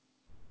whilst.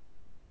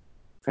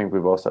 I think we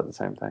both said the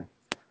same thing.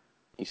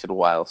 You said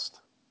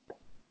whilst.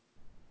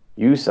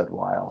 You said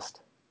whilst.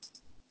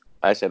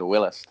 I said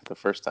Willis the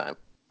first time.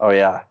 Oh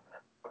yeah.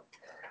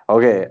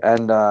 Okay,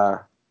 and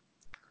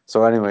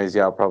so anyways,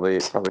 yeah, I'll probably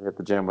hit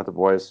the gym with the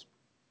boys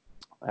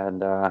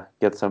and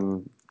get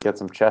some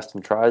chest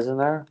and tries in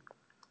there.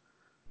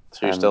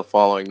 So you're still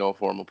following no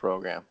formal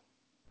program?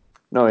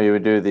 No, you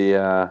would do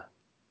the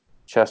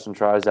chest and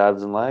tries,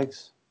 abs and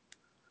legs.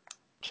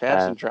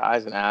 Chest and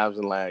tries and abs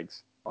and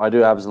legs. I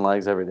do abs and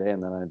legs every day,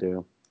 and then I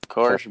do.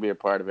 Core should be a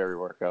part of every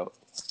workout.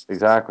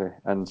 Exactly,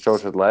 and so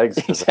should legs.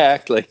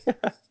 Exactly.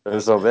 They're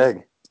so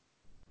big.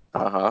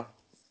 So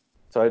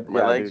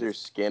my legs are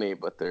skinny,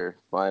 but they're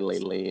finally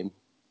lean.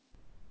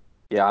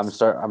 Yeah, I'm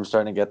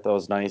starting to get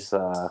those nice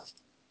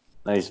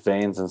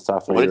veins and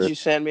stuff. What did you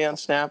send me on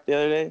Snap the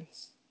other day?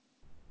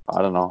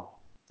 I don't know.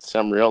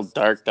 Some real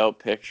darked out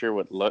picture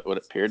would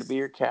appear to be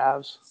your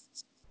calves.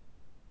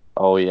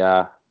 Oh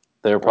yeah,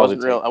 they were probably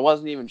I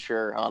wasn't even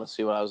sure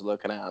honestly what I was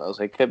looking at. I was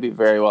like, could be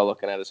very well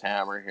looking at his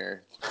hammer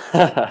here.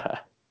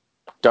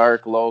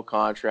 Dark, low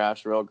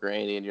contrast, real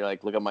grainy, and you're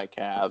like, look at my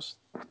calves.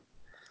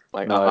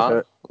 Like,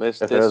 this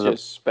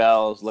just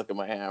spells look at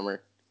my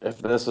hammer. If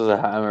this was a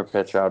hammer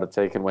picture, I would have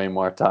taken way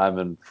more time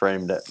and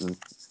framed it and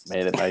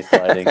made it nice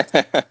lighting.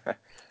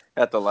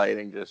 Got the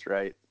lighting just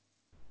right.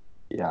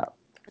 Yeah.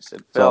 I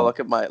said, Phil, look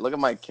at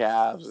my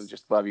calves, and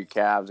just above your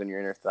calves and your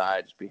inner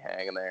thigh just be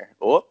hanging there.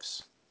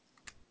 Oops.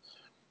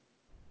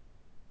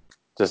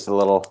 Just a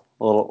little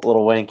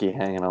wanky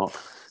hanging out.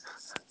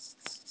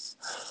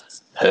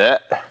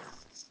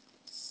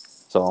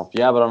 So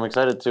yeah, but I'm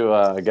excited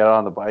to get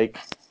on the bike.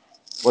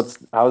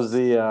 How's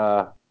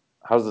the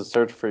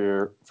search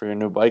for your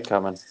new bike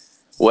coming?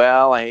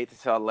 Well, I hate to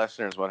tell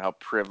listeners how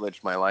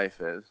privileged my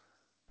life is,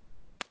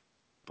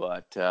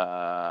 but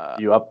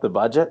you up the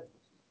budget?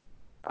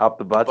 Up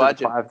the budget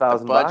 $5,000.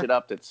 The budget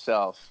upped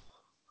itself.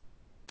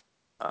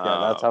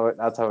 Yeah,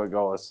 that's how it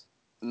goes.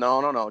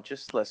 No.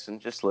 Just listen.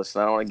 I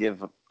don't want to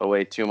give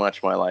away too much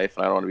of my life,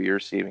 and I don't want to be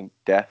receiving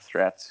death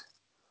threats.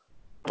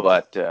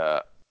 But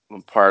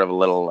I'm part of a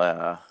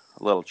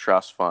little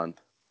trust fund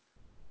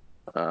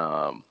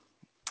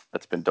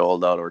that's been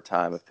doled out over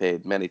time. I've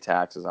paid many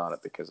taxes on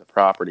it because the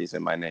property's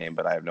in my name,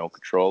 but I have no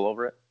control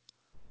over it.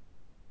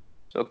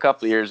 So a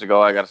couple of years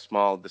ago, I got a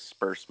small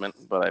disbursement,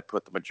 but I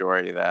put the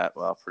majority of that,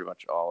 well, pretty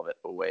much all of it,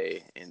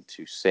 away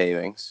into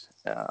savings,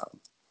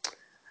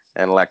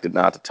 and elected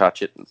not to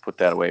touch it and put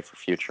that away for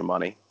future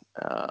money.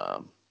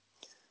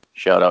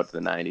 Shout out to the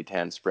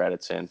 90-10 spread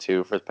it's in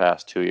too for the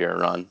past 2-year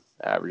run,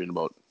 averaging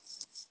about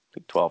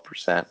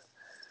 12%.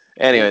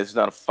 Anyway, this is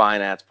not a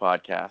finance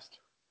podcast.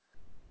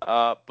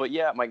 But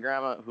yeah, my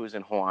grandma, who's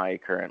in Hawaii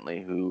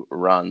currently, who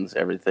runs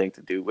everything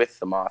to do with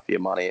the mafia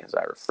money, as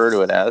I refer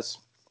to it as,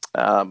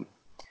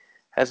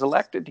 has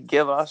elected to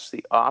give us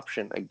the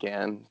option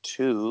again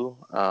to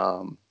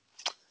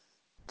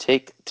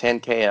take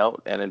 $10K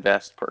out and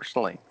invest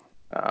personally.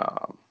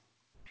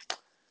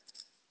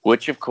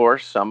 Which, of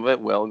course, some of it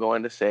will go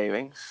into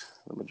savings.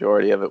 The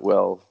majority of it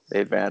will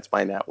advance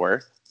my net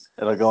worth.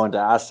 It'll go into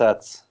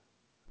assets.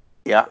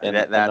 Yeah,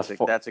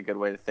 that's a good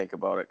way to think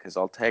about it, because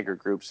Altegra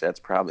Group Set's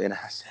probably an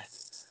asset.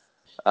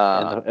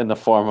 In the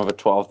form of a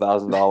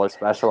 $12,000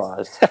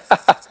 Specialized.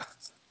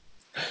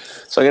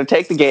 So I'm going to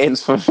take the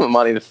gains from the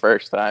money the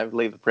first time,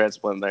 leave the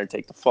principal in there,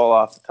 take the full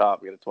off the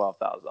top, get a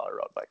 $12,000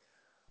 road bike.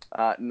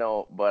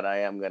 No, but I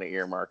am going to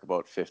earmark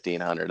about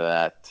 $1,500 of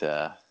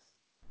that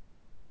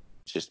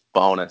just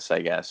bonus, I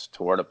guess,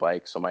 toward a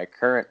bike. So my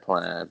current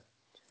plan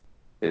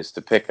is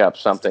to pick up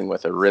something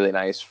with a really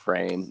nice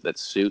frame that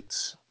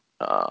suits,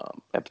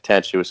 and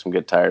potentially with some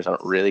good tires. I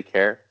don't really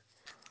care.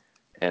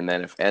 And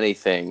then if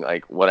anything,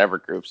 like whatever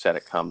group set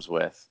it comes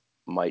with,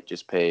 might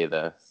just pay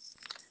I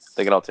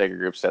think I'll take a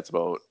group set's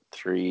about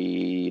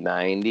 $390,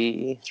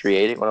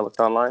 $380 when I looked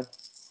online.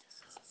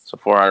 So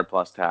 $400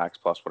 plus tax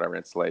plus whatever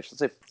installation.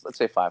 Let's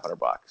say $500.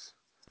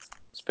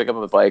 Let's pick up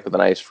a bike with a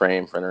nice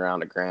frame for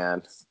around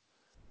 $1,000,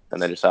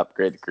 and then just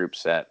upgrade the group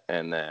set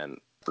and then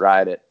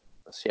ride it.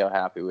 See how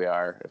happy we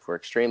are. If we're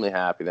extremely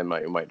happy, then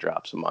we might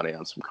drop some money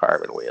on some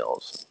carbon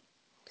wheels.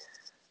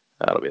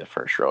 That'll be the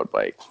first road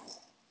bike.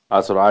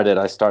 That's what I did.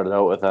 I started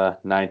out with a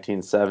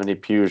 1970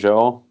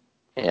 Peugeot.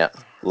 Yeah.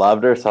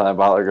 Loved her, so I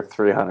bought like a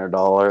 $300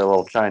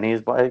 little Chinese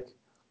bike.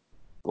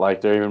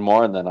 Liked her even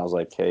more, and then I was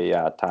like, hey,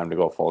 yeah, time to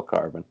go full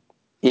carbon.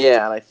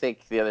 Yeah, and I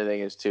think the other thing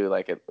is too,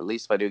 like at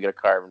least if I do get a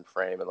carbon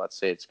frame, and let's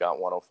say it's got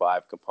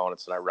 105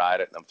 components, and I ride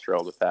it, and I'm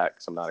thrilled with that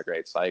because I'm not a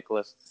great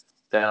cyclist,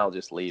 then I'll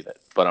just leave it.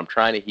 But I'm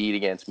trying to heat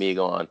against me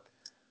going,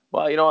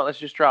 well, you know what? Let's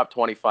just drop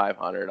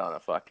 2,500 on a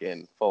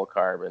fucking full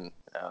carbon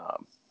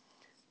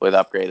with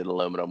upgraded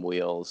aluminum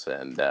wheels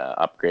and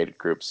upgraded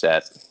group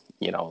set.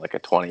 You know, like a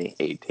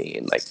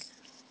 2018. Like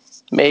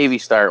maybe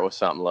start with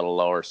something a little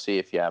lower, see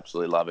if you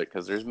absolutely love it.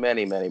 Because there's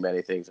many, many,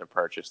 many things I've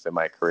purchased in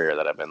my career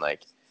that I've been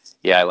like,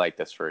 yeah, I like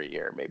this for a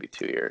year, maybe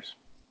 2 years.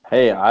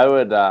 Hey,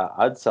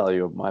 I'd sell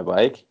you my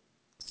bike,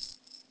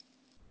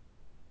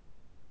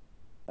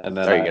 and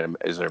then Are you gonna?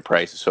 Is there a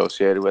price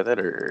associated with it,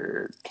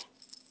 or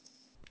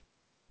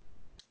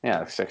yeah,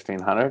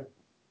 1,600.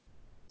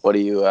 what do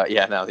you?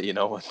 Yeah, now that you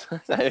know what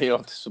you know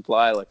what the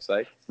supply looks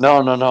like.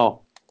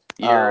 No.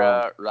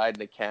 You're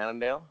riding a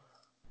Cannondale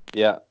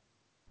Yeah,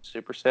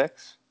 Super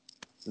Six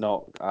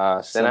no.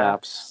 Synapse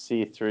Synapse.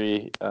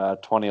 C3,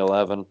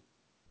 2011.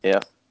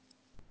 Yeah,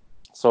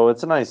 So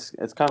it's a nice.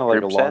 It's kind of like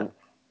a group set, long.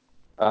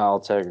 I'll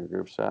take a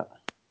group set,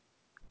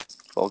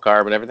 full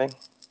carbon, everything.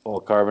 full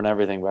carbon,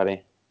 everything,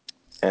 buddy.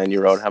 And you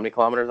rode how many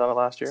kilometers on it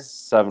last year?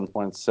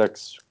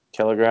 7.6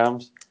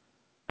 kilograms.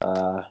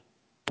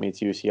 Meets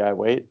UCI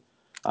weight.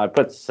 I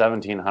put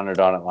 1,700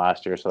 on it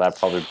last year, so that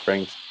probably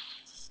brings.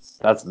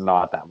 That's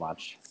not that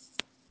much.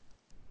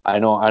 I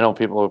know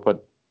people who put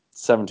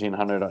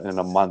 1,700 in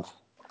a month.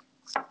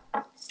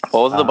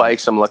 Both of the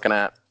bikes I'm looking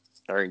at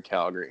are in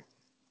Calgary.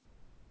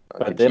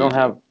 But they don't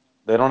have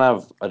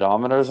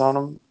odometers on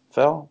them,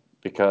 Phil,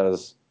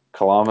 because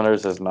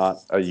kilometers is not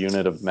a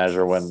unit of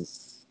measure when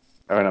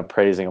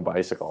appraising a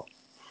bicycle.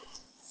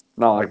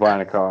 Not like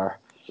buying a car.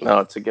 No,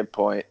 it's a good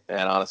point.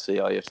 And honestly,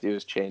 all you have to do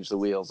is change the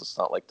wheels. It's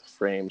not like the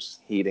frame's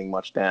heating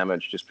much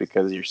damage just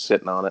because you're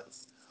sitting on it.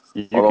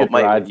 You Although it could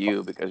might with ride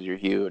you because you're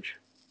huge.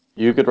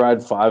 you could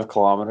ride 5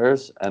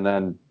 kilometers and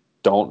then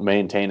don't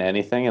maintain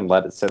anything and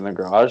let it sit in the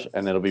garage,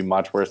 and it'll be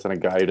much worse than a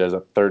guy who does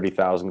a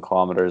 30,000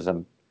 kilometers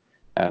and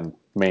Oh,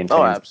 maintains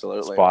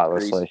absolutely.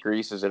 spotlessly.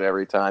 Greases it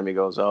every time he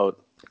goes out.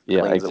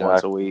 Yeah, Cleans it once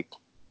a exactly. week.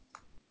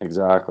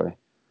 Exactly.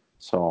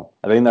 So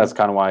I think that's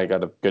kind of why I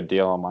got a good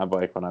deal on my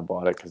bike when I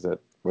bought it, because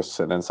it was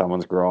sitting in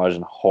someone's garage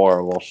in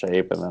horrible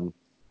shape, and then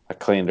I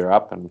cleaned her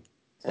up and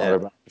brought her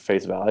back to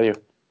face value.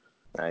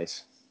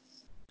 Nice.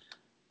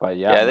 But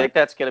yeah, Yeah, I man. think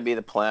that's gonna be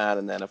the plan.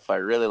 And then if I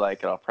really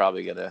like it, I'll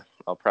probably get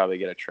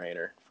a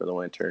trainer for the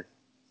winter.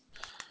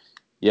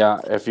 Yeah,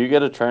 if you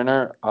get a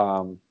trainer,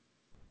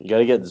 you got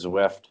to get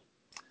Zwift,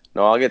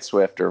 No, I'll get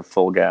Swift or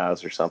Full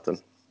Gas or something.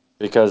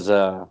 because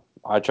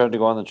I tried to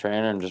go on the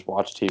trainer and just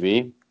watch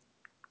TV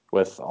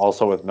with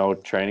no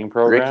training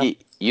program. Ricky,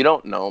 you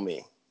don't know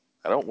me.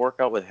 I don't work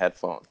out with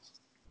headphones.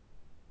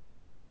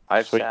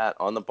 I've Sweet. sat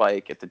on the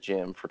bike at the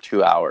gym for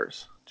 2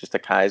 hours, just a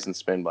Kaizen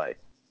spin bike.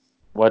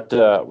 What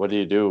do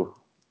you do?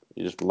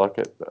 You just look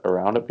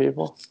around at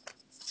people?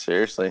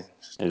 Seriously,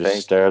 just You just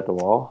think. stare at the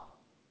wall?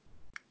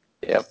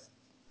 Yep,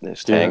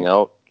 just Do hang you,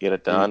 out, get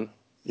it you, done.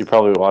 you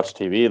probably watch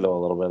TV though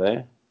a little bit,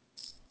 eh?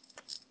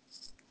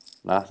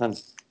 Nothing.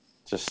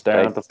 Just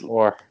staring at Like the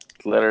floor.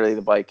 literally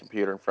the bike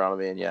computer in front of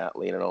me, and yeah,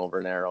 leaning over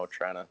an arrow,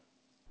 trying to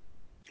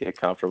get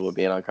comfortable with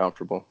being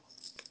uncomfortable,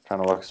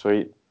 Trying to look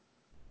sweet.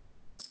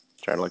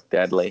 trying to look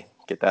deadly,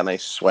 get that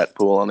nice sweat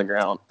pool on the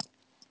ground.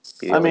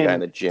 Be the I only guy in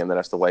mean, the gym that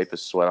has to wipe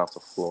his sweat off the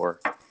floor.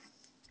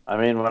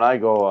 when I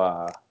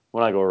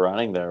go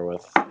running there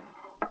with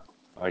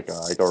I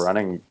go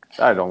running,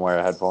 I don't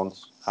wear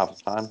headphones half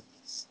the time.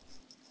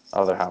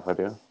 Other half I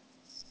do.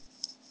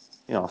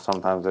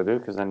 Sometimes I do,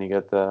 because then you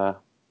get the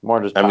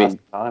more just I pass mean,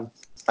 the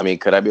time.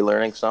 could I be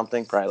learning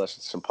something? Probably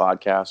listen to some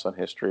podcasts on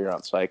history or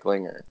on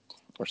cycling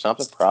or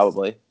something.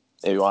 Probably.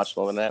 Maybe watch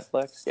a little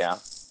Netflix. Yeah,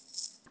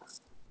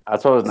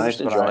 That's what was I'm just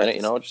nice enjoying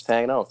it. Just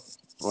hanging out.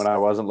 when I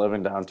wasn't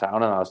living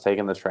downtown and I was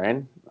taking the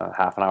train, a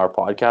half an hour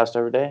podcast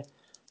every day.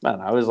 Man,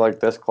 I was like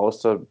this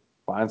close to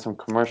buying some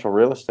commercial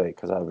real estate,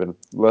 because I've been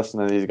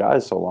listening to these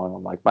guys so long.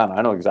 I'm like, man,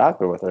 I know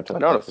exactly what they're I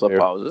know how what to to flip do.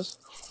 houses.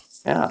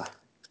 Yeah,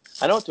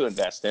 I know what to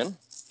invest in.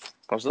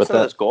 I was but listening to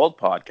the this gold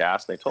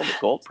podcast. They told the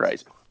gold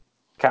price.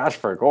 cash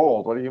for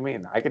gold. What do you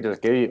mean? I could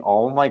just give you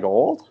all my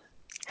gold?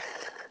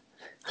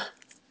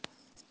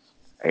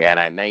 I got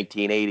a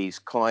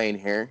 1980s coin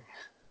here.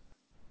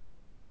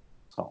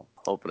 So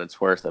Hoping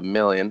it's worth $1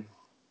 million.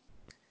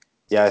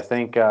 yeah, I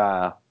think.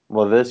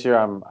 Well, this year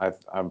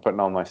I'm putting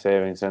all my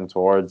savings in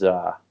towards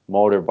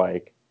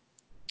motorbike,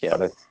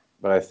 Yeah.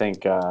 but I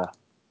think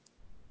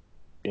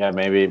yeah,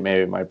 maybe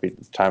it might be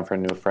time for a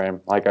new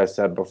frame. Like I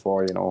said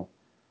before, I'm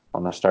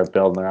gonna start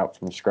building it up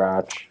from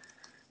scratch.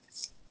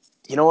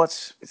 You know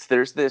what's?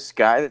 There's this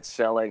guy that's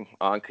selling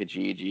on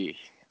Kijiji.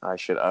 I'm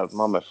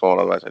on my phone,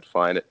 otherwise I'd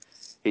find it.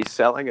 He's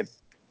selling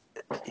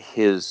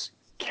his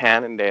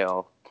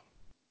Cannondale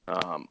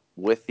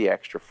with the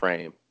extra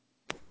frame,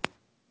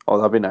 Oh,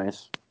 that'd be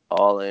nice.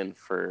 all in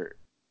for,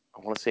 I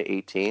want to say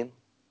 18.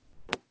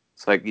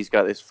 It's like he's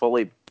got this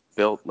fully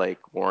built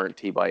like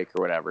warranty bike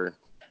or whatever,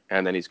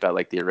 and then he's got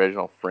like the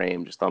original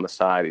frame just on the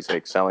side. He's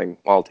like selling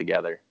all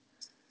together.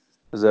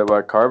 Is it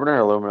what, carbon or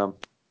aluminum?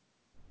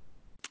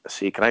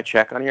 See, can I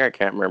check on here? I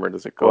can't remember.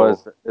 Does it Or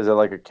go? is it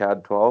like a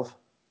CAD 12?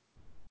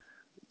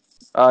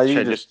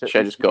 Should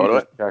I just go to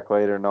it? Check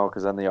later. No,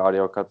 because then the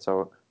audio cuts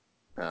out.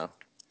 No. Yeah,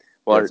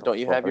 Well, don't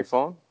you have your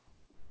phone?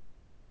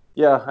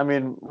 Yeah, I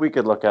mean, we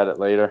could look at it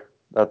later.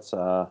 That's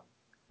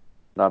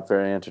not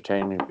very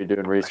entertaining if you're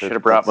doing I research. should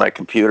have brought my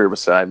computer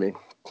beside me.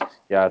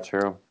 Yeah,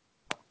 true.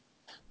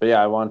 But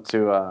yeah, I want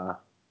to.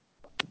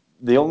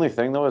 The only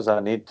thing though is I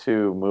need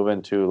to move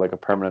into like a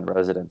permanent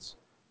residence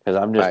because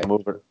I'm just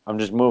moving. I'm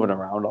just moving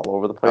around all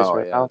over the place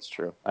right now. That's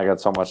true. I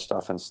got so much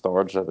stuff in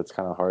storage that it's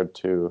kind of hard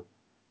to,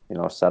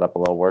 set up a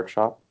little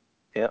workshop.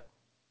 Yeah.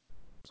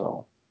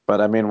 So,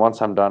 but I mean,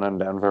 once I'm done in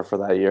Denver for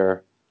that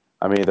year,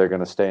 I'm either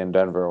going to stay in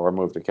Denver or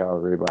move to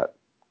Calgary. But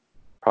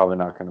probably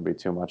not going to be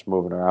too much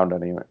moving around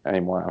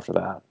anymore after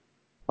that.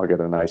 I'll get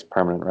a nice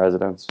permanent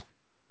residence,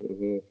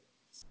 Mm-hmm.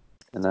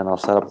 and then I'll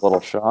set up a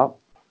little shop.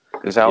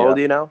 Because how old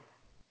are you now?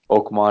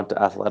 Oakmont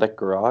Athletic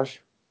Garage.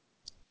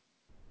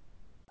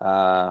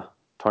 23.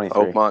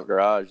 Oakmont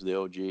Garage, the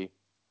OG.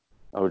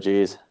 Oh,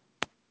 geez.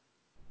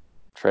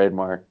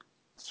 Trademark.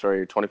 Sorry,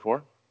 you're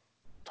 24?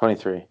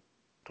 23.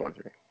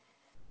 23.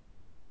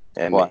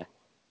 And Why? me.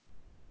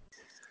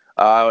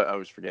 I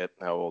always forget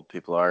how old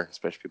people are,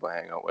 especially people I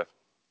hang out with.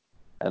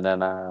 And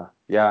then,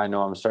 yeah, I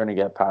know I'm starting to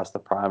get past the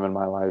prime in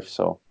my life,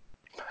 so.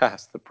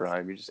 Past the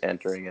prime, you're just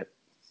entering it.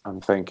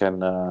 I'm thinking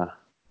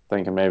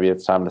maybe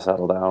it's time to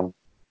settle down.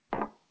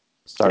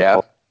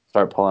 Start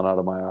pulling out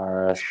of my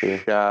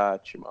RRSP.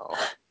 Shut your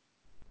mouth.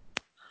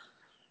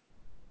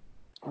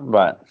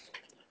 But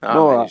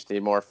No, you just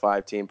need more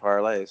 5-team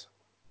parlays.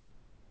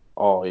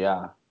 Oh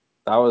yeah,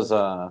 that was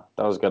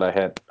good.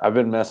 I've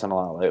been missing a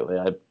lot lately.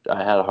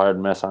 I had a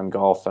hard miss on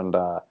golf and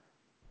the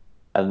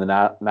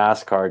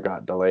NASCAR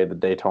got delayed. The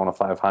Daytona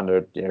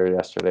 500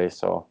 yesterday,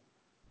 so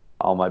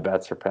all my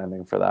bets are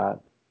pending for that.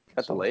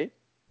 Got delayed?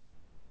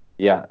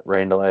 Yeah,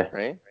 rain delay.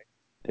 Right?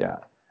 Yeah,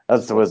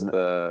 that's with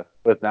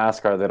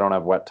NASCAR. They don't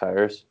have wet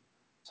tires,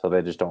 so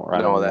they just don't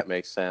run. No, that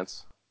makes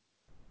sense.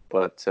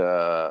 But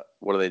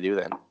what do they do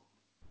then?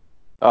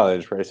 Oh, they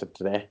just race it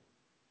today.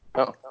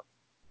 Oh,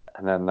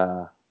 and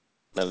then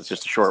it's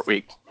just a short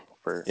week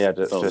for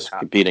just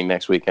competing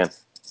next weekend.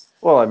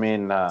 Well, I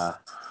mean, it's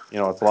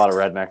a lot of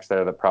rednecks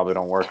there that probably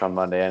don't work on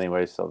Monday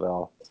anyway,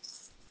 so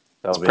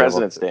they'll be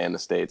President's Day in the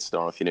States.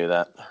 Don't know if you knew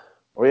that.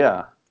 Oh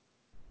yeah,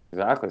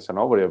 exactly. So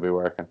nobody will be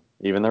working,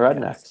 even the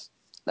rednecks.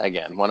 Yeah.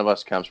 Again, one of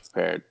us comes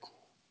prepared.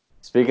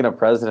 Speaking of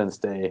President's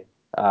Day,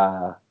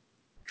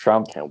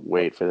 Trump can't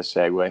wait for the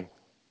segue.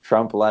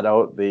 Trump let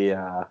out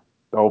the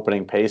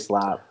opening pace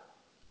lap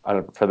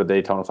for the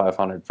Daytona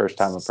 500. First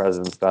time the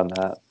president's done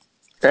that.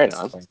 Right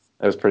on.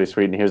 It was pretty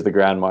sweet. And here's the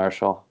Grand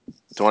Marshal.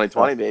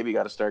 2020, baby,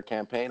 got to start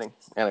campaigning.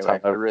 Anyway,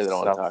 I really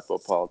don't want to talk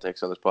about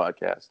politics on this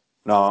podcast.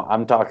 No,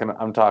 I'm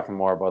talking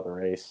more about the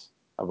race,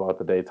 about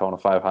the Daytona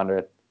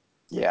 500.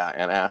 Yeah,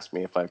 and ask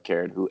me if I've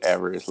cared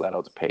whoever has let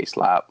out the pace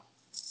lap.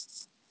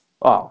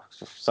 Oh,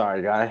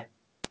 sorry, guy.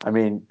 I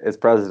mean, it's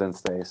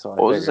President's Day, so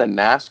was this a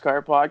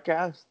NASCAR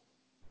podcast?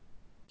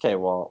 Okay,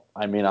 well,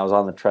 I mean, I was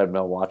on the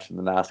treadmill watching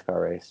the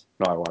NASCAR race.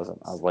 No, I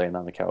wasn't. I was laying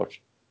on the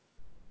couch.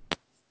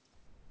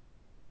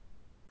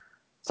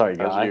 Sorry,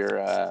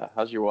 guy.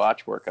 How's your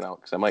watch working out?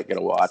 Because I might get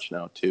a watch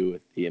now too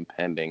with the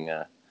impending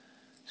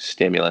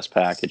stimulus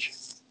package.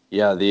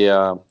 Yeah,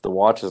 the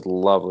watch is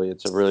lovely.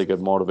 It's a really good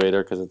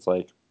motivator because it's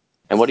like.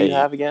 And what do you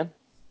have again?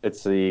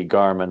 It's the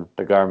Garmin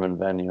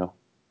Venue.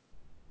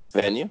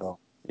 Venue? So,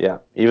 yeah,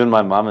 even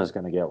my mom is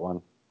going to get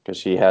one because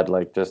she had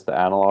like just the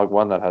analog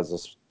one that has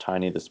this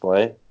tiny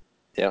display.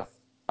 Yeah.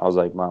 I was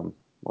like, Mom,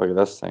 look at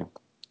this thing.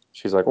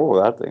 She's like,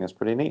 oh, that thing is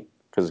pretty neat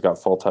because it's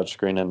got full touch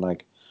screen and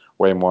like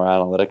way more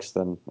analytics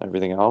than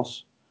everything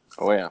else.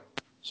 Oh yeah.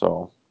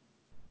 So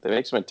they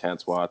make some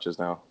intense watches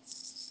now.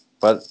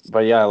 But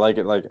yeah, I like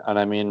it. And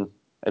I mean,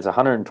 it's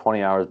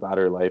 120 hours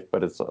battery life,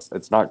 but it's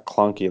not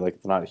clunky. Like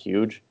it's not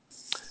huge.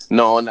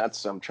 No, and I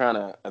think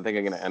I'm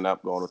going to end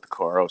up going with the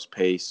Coros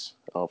Pace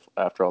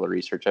after all the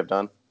research I've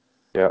done.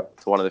 Yeah.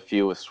 It's one of the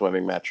few with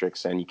swimming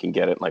metrics, and you can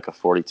get it like a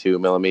 42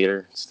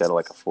 millimeter instead of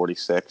like a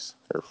 46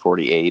 or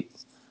 48.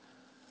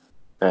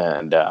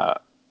 And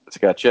it's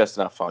got just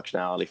enough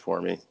functionality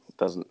for me. It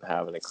doesn't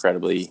have an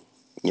incredibly,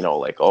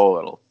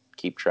 it'll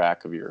keep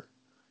track of your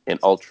in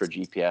ultra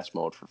GPS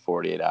mode for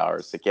 48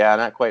 hours. Like, yeah, I'm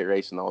not quite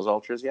racing those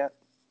ultras yet.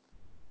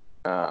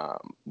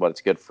 But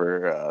it's good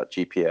for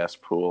GPS,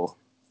 pool,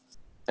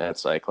 and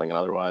cycling and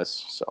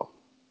otherwise. So,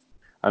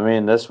 I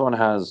mean, this one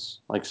has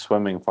like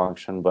swimming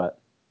function, but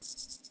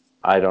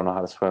I don't know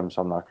how to swim,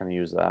 so I'm not going to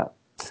use that.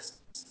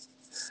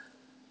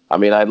 I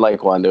mean, I'd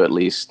like one to at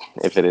least,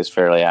 if it is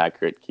fairly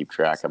accurate, keep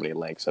track how many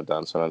lengths I've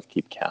done, so I don't have to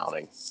keep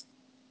counting.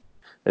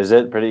 Is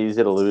it pretty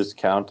easy to lose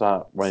count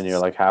when you're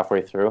like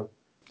halfway through?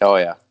 Oh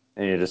yeah.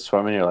 And you're just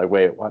swimming. You're like,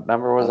 wait, what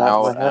number was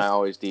that? I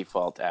always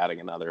default to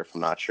adding another. If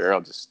I'm not sure,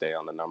 I'll just stay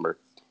on the number.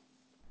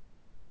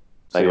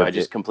 Like if I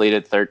just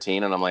completed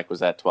 13 and I'm like,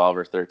 was that 12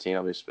 or 13?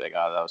 I'll just be like,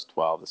 oh, that was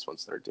 12. This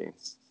one's 13.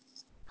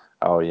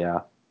 Oh, yeah.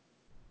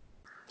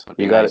 So it'd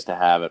be nice to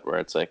have it where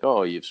it's like,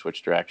 oh, you've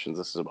switched directions.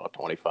 This is about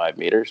 25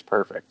 meters.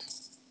 Perfect.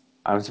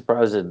 I'm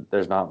surprised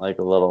there's not like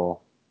a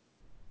little.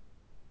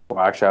 Well,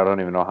 actually, I don't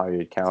even know how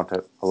you'd count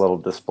it. A little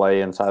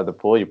display inside the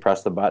pool. You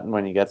press the button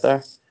when you get there.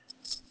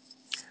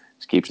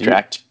 Just keeps Do you,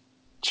 track.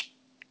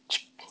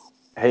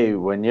 hey,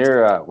 when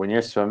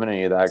you're swimming, are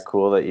you that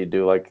cool that you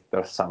do like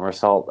the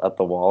somersault at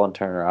the wall and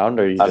turn around,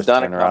 or you I've just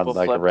done a turn around couple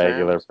like a flip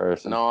regular turns.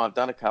 person? No, I've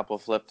done a couple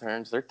flip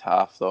turns. They're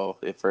tough though.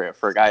 If for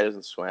a guy who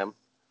doesn't swim,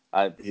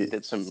 I You-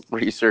 did some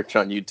research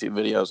on YouTube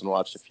videos and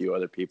watched a few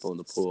other people in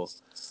the pool.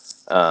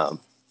 Um,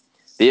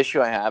 the issue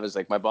I have is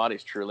like my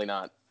body's truly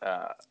not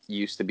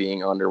used to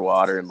being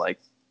underwater and like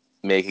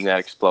making that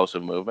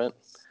explosive movement.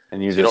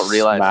 and you So you don't just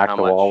realize smack how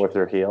the wall much. with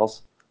your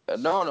heels.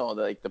 No,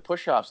 like the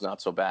push off's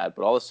not so bad,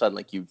 but all of a sudden,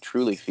 like you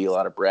truly feel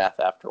out of breath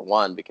after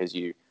one because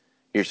you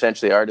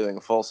essentially are doing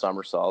a full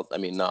somersault. I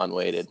mean,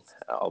 non-weighted,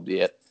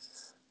 albeit,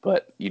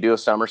 but you do a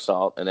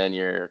somersault and then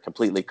you're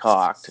completely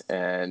cocked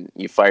and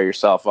you fire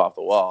yourself off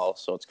the wall.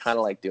 So it's kind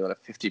of like doing a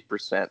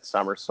 50%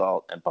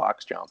 somersault and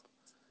box jump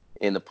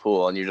in the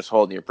pool, and you're just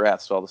holding your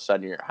breath. So all of a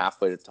sudden, you're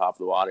halfway to the top of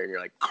the water and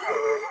you're like,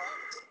 I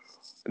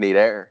need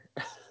air.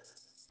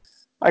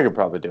 I could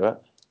probably do it.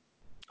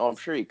 Oh, I'm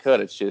sure you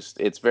could.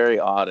 It's very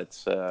odd.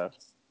 It's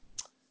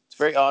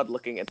very odd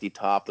looking at the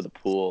top of the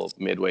pool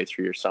midway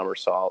through your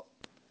somersault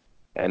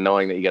and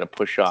knowing that you got to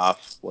push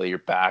off while your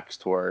back's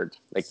toward,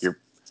 like you're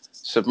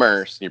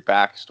submersed and your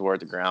back's toward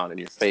the ground and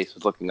your face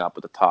is looking up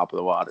at the top of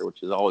the water,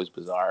 which is always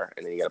bizarre.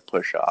 And then you got to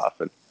push off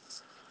and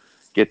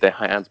get the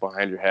hands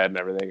behind your head and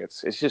everything.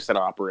 It's just an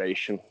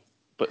operation.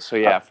 But so Uh,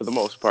 yeah, for the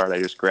most part, I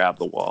just grab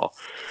the wall,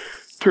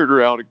 turn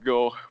around and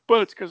go.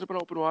 But it's because I'm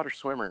an open water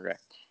swimmer, Rick.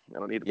 I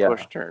don't need to yeah,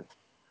 push turn.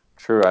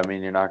 true. I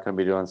mean, you're not going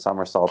to be doing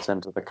somersaults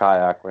into the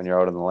kayak when you're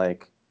out in the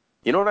lake.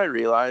 You know what I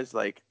realized?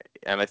 Like,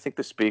 and I think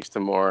this speaks to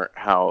more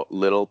how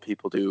little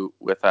people do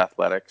with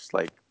athletics,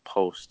 like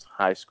post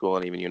high school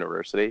and even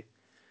university.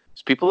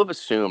 Is people have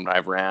assumed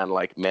I've ran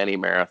like many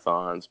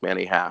marathons,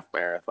 many half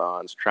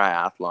marathons,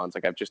 triathlons.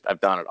 Like I've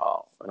done it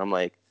all, and I'm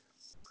like,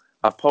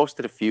 I've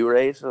posted a few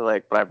races,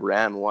 like, but I've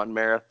ran one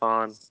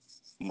marathon,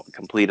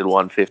 completed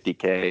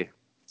 150K,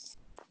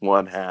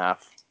 one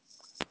half,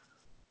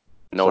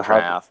 no So how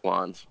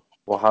triathlons.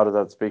 well how does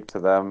that speak to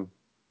them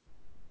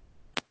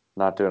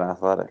not doing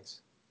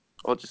athletics?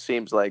 Well, it just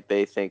seems like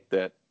they think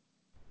that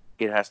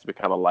it has to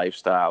become a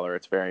lifestyle or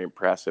it's very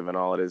impressive, and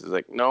all it is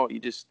like, no, you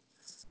just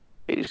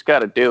got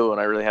to do.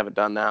 And I really haven't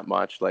done that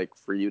much. Like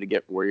for you to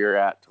get where you're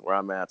at to where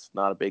I'm at, it's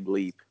not a big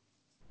leap,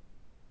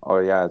 Oh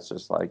yeah, it's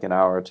just like an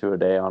hour or two a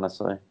day,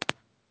 honestly.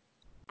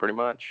 pretty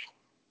much.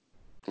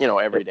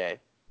 Every It, day.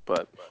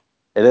 But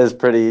it is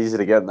pretty easy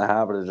to get in the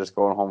habit of just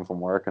going home from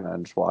work and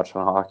then just watching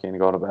hockey and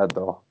go to bed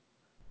though.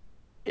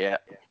 yeah,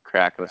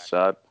 cracking a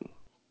sud,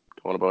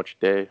 going about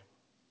your day.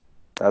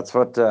 That's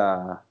what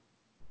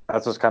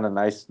that's what's kind of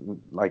nice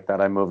like that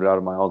I moved out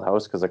of my old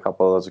house because a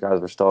couple of those guys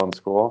were still in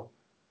school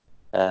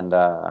and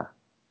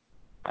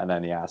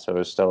then yeah, so it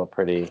was still a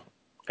pretty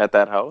At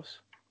that house,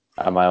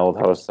 at my old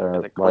house at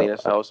there the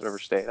cleanest house I've ever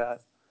stayed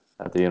at.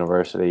 at the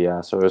university,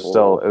 yeah. So it was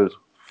still Oh, it was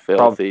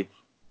prob- filthy.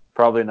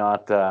 probably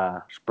not Just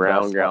the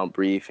brown best stuff. ground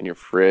beef in your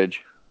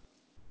fridge.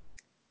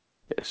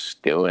 Just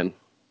stewing.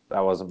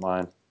 That wasn't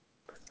mine.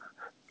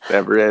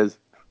 Never is.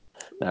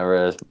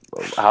 Never is.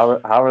 How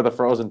are the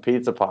frozen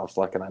pizza pops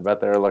looking? I bet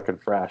they're looking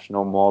fresh.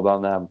 No mold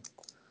on them.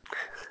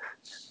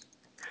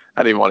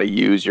 I didn't want to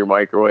use your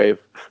microwave.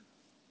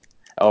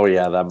 Oh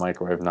yeah, that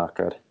microwave not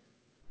good.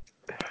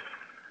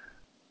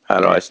 I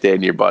don't know. Man. I stayed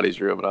in your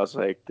buddy's room and I was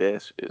like,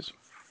 this is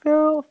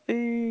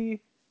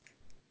filthy.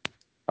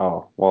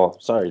 Oh well,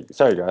 sorry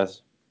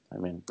guys. I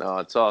mean, No,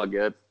 it's all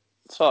good.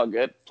 It's all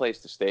good. Place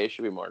to stay.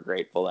 Should be more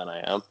grateful than I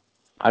am.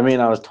 I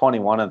was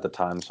 21 at the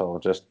time, so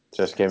just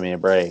give me a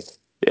break.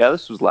 Yeah,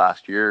 this was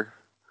last year.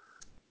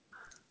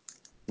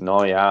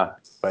 No, yeah,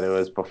 but it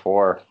was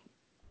before.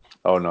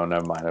 Oh no,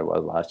 never mind. It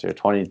was last year.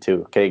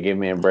 22. Okay, give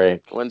me a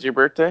break. When's your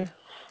birthday?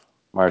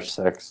 March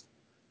 6th.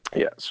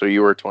 Yeah, so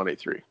you were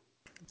 23. This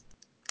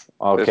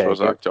Okay,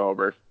 was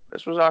October.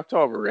 This was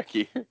October,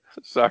 Ricky.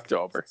 It's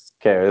October.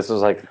 okay. This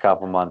was like a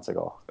couple months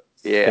ago.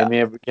 Yeah. Give me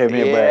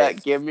a Yeah,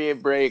 break. give me a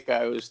break.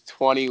 I was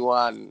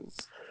 21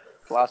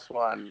 plus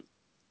one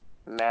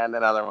and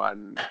another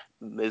one.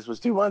 This was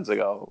 2 months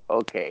ago.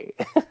 Okay.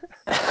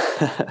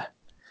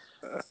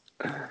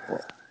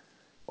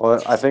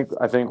 Well, I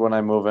think when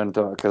I move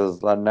into because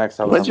the next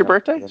house When's I'm your gonna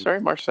birthday? move in Sorry,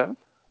 March 7th?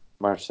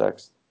 March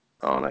 6th,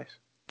 Oh, nice.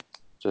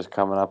 just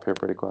coming up here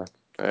pretty quick.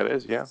 It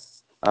is, yeah.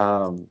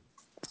 Um,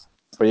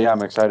 but yeah,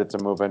 I'm excited to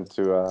move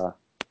into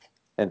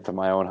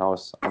my own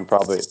house. I'm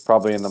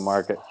probably in the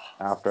market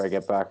after I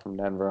get back from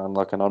Denver. I'm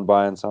looking on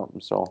buying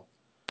something. So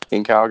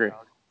In Calgary.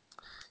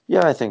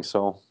 yeah, I think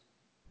so.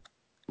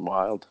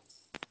 Wild.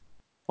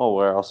 Oh,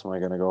 where else am I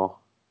gonna go?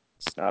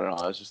 I don't know.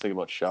 I was just thinking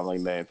about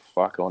shoveling day.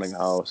 Fuck owning a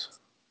house.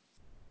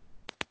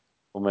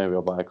 Well, maybe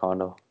I'll buy a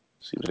condo.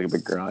 Seems like a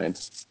big grind.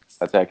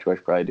 That's actually what I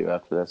should probably do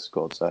after this.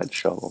 Go outside,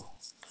 shovel.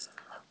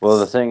 Well,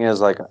 the thing is,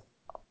 like,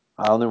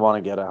 I only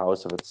want to get a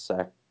house if it's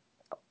sec.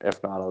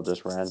 If not, I'll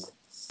just rent.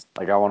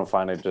 Like I want to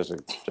find just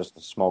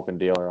a smoking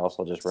deal, or else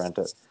I'll just rent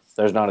it.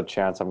 There's not a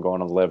chance I'm going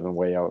to live and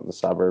way out in the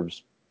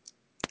suburbs.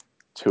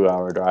 2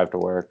 hour drive to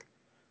work.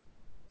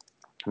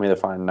 I'm either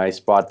find a nice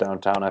spot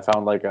downtown. I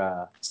found like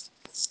a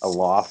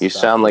loft. You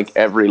sound like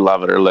every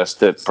Love It or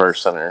List It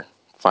person or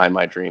Find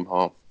My Dream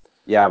Home.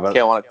 Yeah, Okay,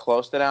 I but want it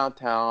close to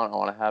downtown. I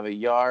want to have a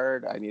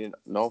yard. I need it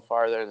no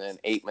farther than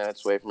 8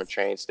 minutes away from a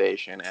train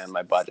station, and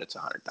my budget's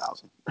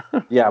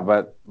 $100,000. yeah,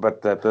 but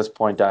at this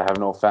point, I have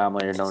no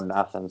family or no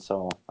nothing.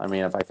 So I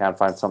mean, if I can't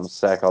find something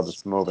sick, I'll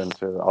just move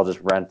into. I'll just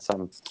rent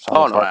some Oh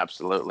no, apartment.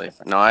 absolutely.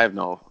 No, I have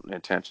no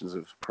intentions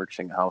of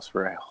purchasing a house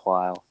for a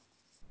while.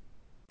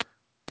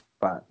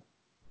 But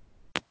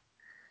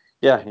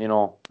yeah,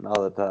 now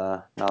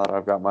that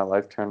I've got my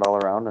life turned all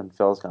around and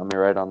Phil's got me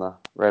right on the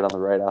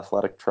right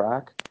athletic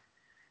track,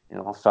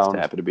 Just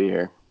happy to be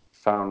here.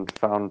 found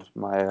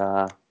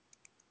my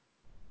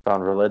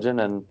found religion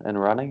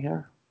and running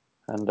here,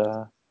 and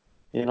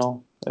it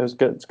was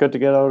good. It's good to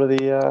get out of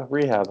the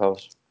rehab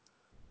house.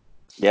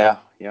 Yeah,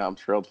 I'm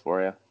thrilled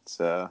for you. It's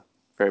a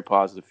very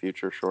positive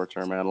future, short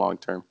term and long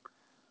term.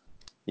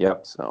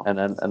 Yep. So And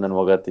then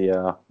we'll get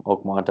the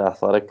Oakmont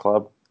Athletic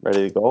Club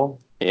ready to go.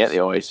 yeah, the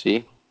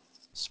OAC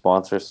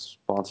Sponsor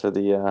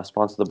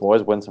the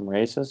boys, win some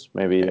races.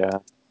 Maybe you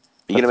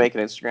gonna make an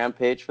Instagram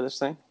page for this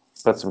thing?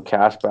 put some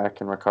cash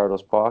back in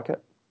Ricardo's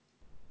pocket.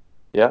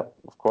 Yep,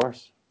 of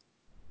course.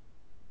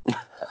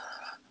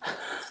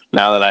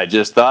 Now that I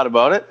just thought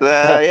about it,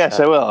 yes,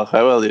 I will.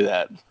 I will do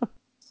that.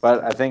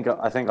 But I think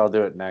I'll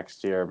do it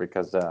next year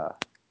because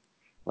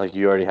like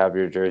you already have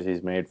your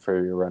jerseys made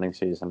for your running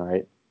season,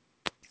 right?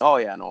 Oh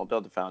yeah, no, we'll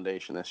build the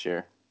foundation this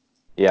year.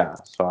 Yeah.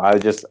 So I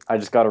just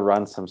got to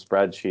run some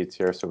spreadsheets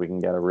here so we can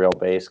get a real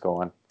base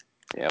going.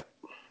 Yep.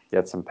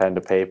 Get some pen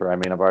to paper. I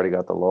mean, I've already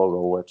got the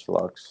logo, which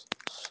looks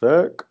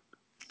sick.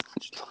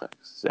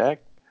 Zach,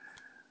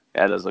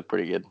 yeah, it does look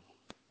pretty good.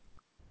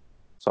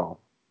 So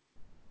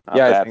Not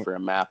yeah, bad for a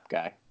map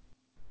guy.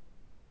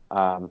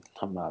 I'm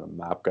not a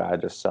map guy. I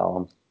just sell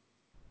them.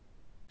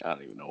 I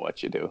don't even know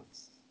what you do.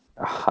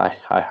 I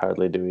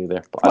hardly do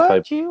either.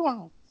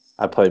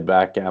 I play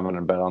backgammon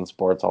and bet on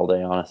sports all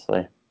day,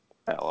 honestly.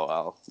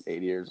 LOL.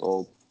 80 years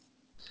old.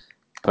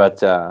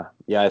 But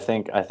yeah, I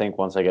think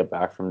once I get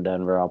back from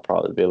Denver, I'll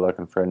probably be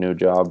looking for a new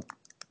job.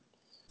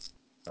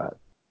 But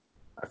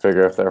I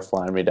figure if they're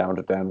flying me down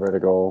to Denver to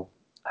go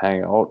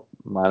hang out,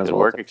 Good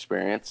work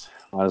experience.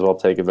 Might as well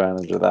take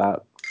advantage of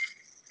that.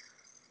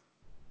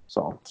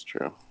 So That's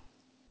true.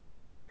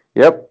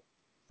 Yep.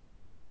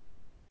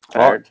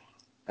 Tired.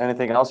 Well,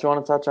 anything else you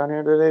want to touch on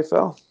here today,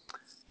 Phil?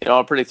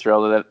 I'm pretty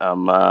thrilled with it.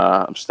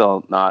 I'm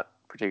still not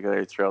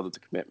particularly thrilled with the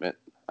commitment.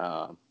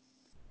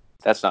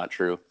 That's not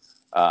true.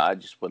 I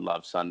just would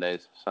love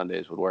Sundays.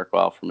 Sundays would work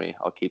well for me.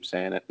 I'll keep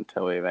saying it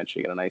until we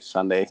eventually get a nice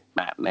Sunday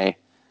matinee.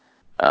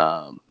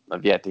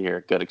 I've yet to hear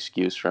a good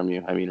excuse from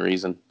you. I mean,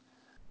 reason.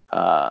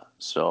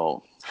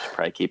 So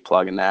probably keep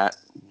plugging that.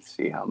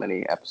 See how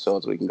many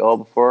episodes we can go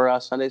before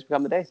Sundays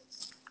become the day.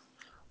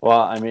 Well,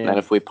 I mean, and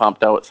if we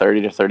pumped out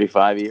 30 to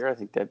 35 a year, I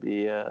think that'd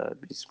be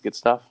some good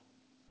stuff.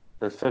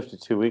 There's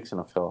 52 weeks in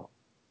a Phil.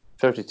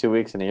 52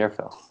 weeks in a year,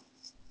 Phil.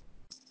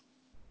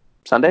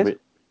 Sundays?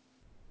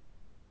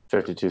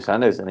 52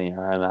 Sundays in a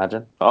year, I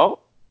imagine. Oh.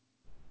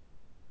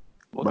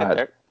 We'll get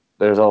there.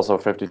 There's also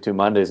 52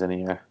 Mondays in a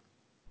year.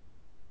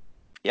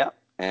 Yeah.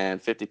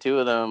 And 52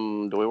 of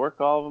them, do we work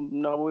all of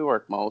them? No, we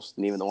work most.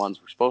 And even the ones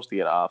we're supposed to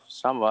get off,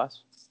 some of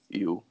us,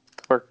 you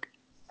work.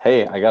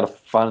 Hey, I got to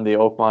fund the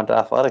Oakmont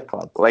Athletic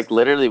Club. Like,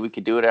 literally, we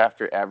could do it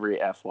after every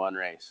F1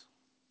 race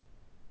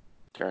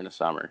during the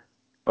summer.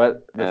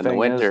 But in the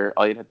winter,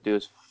 all you'd have to do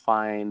is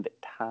find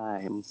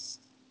time.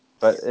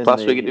 But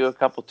plus, we could do a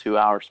couple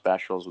 2-hour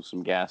specials with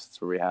some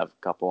guests where we have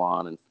a couple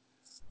on, and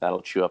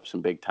that'll chew up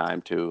some big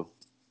time, too.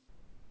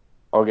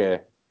 Okay.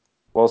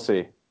 We'll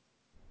see.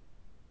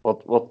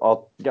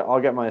 I'll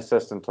get my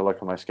assistant to look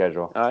at my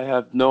schedule. I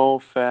have no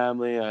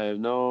family. I have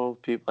no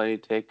people I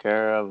need to take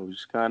care of. I'm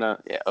just kind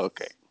of, yeah,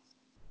 okay.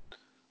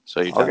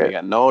 So you're telling me you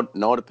got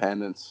no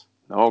dependents,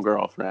 no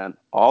girlfriend,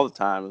 all the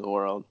time in the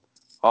world,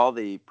 all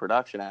the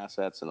production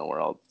assets in the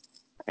world,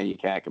 and you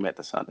can't commit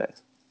to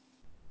Sundays.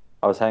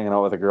 I was hanging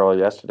out with a girl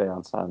yesterday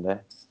on Sunday.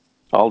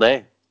 All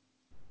day?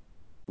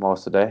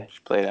 Most of the day. She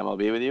played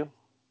MLB with you?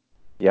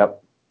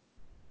 Yep.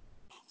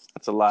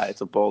 That's a lie.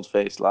 It's a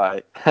bold-faced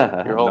lie.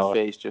 Your whole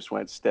face just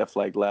went stiff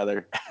like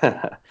leather.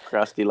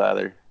 Crusty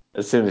leather.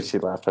 As soon as she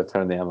left, I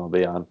turned the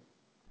MLB on.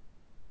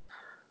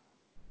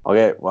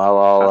 Okay,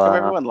 well, How come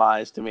everyone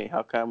lies to me?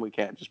 How come we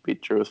can't just be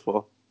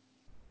truthful?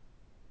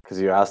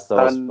 Because you asked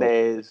those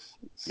Sundays.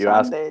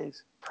 Ask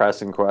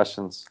pressing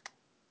questions.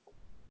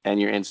 And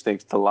your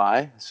instincts to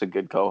lie. It's a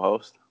good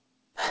co-host.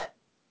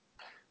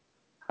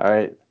 All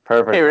right,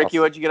 perfect. Hey, Ricky,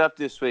 what'd you get up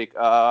this week?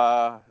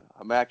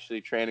 I'm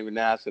actually training with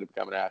NASA to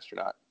become an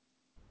astronaut.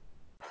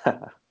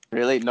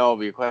 Really? No,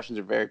 but your questions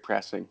are very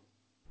pressing.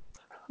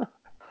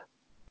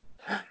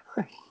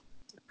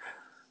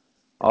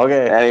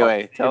 Okay.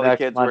 Anyway, tell the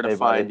kids Monday, where to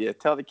find you.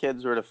 Tell the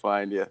kids where to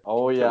find you.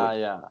 Oh,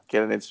 yeah.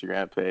 Get an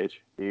Instagram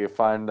page. You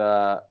find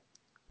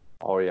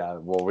Oh yeah,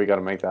 well we got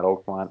to make that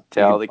Oakmont.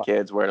 Tell the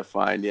kids where to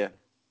find you.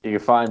 You can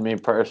find me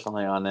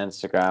personally on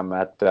Instagram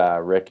at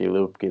Ricky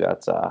Lupke.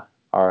 That's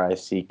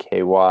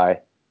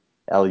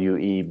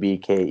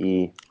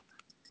RICKYLUEBKE,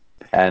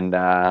 and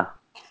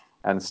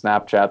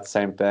Snapchat,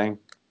 same thing.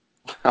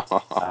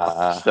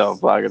 Still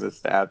plugging the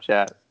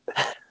Snapchat.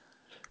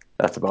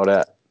 That's about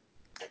it.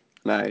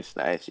 Nice.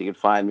 You can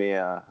find me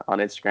on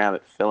Instagram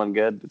at Feeling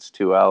Good. It's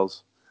 2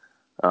 L's.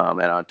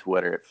 And on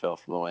Twitter at Phil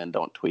from the Win.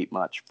 Don't tweet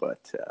much,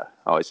 but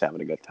always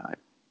having a good time.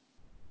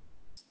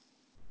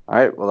 All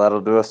right, well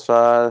that'll do us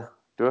for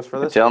this.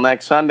 Until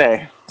next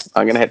Sunday.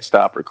 I'm gonna hit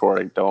stop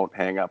recording. Don't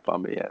hang up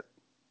on me yet.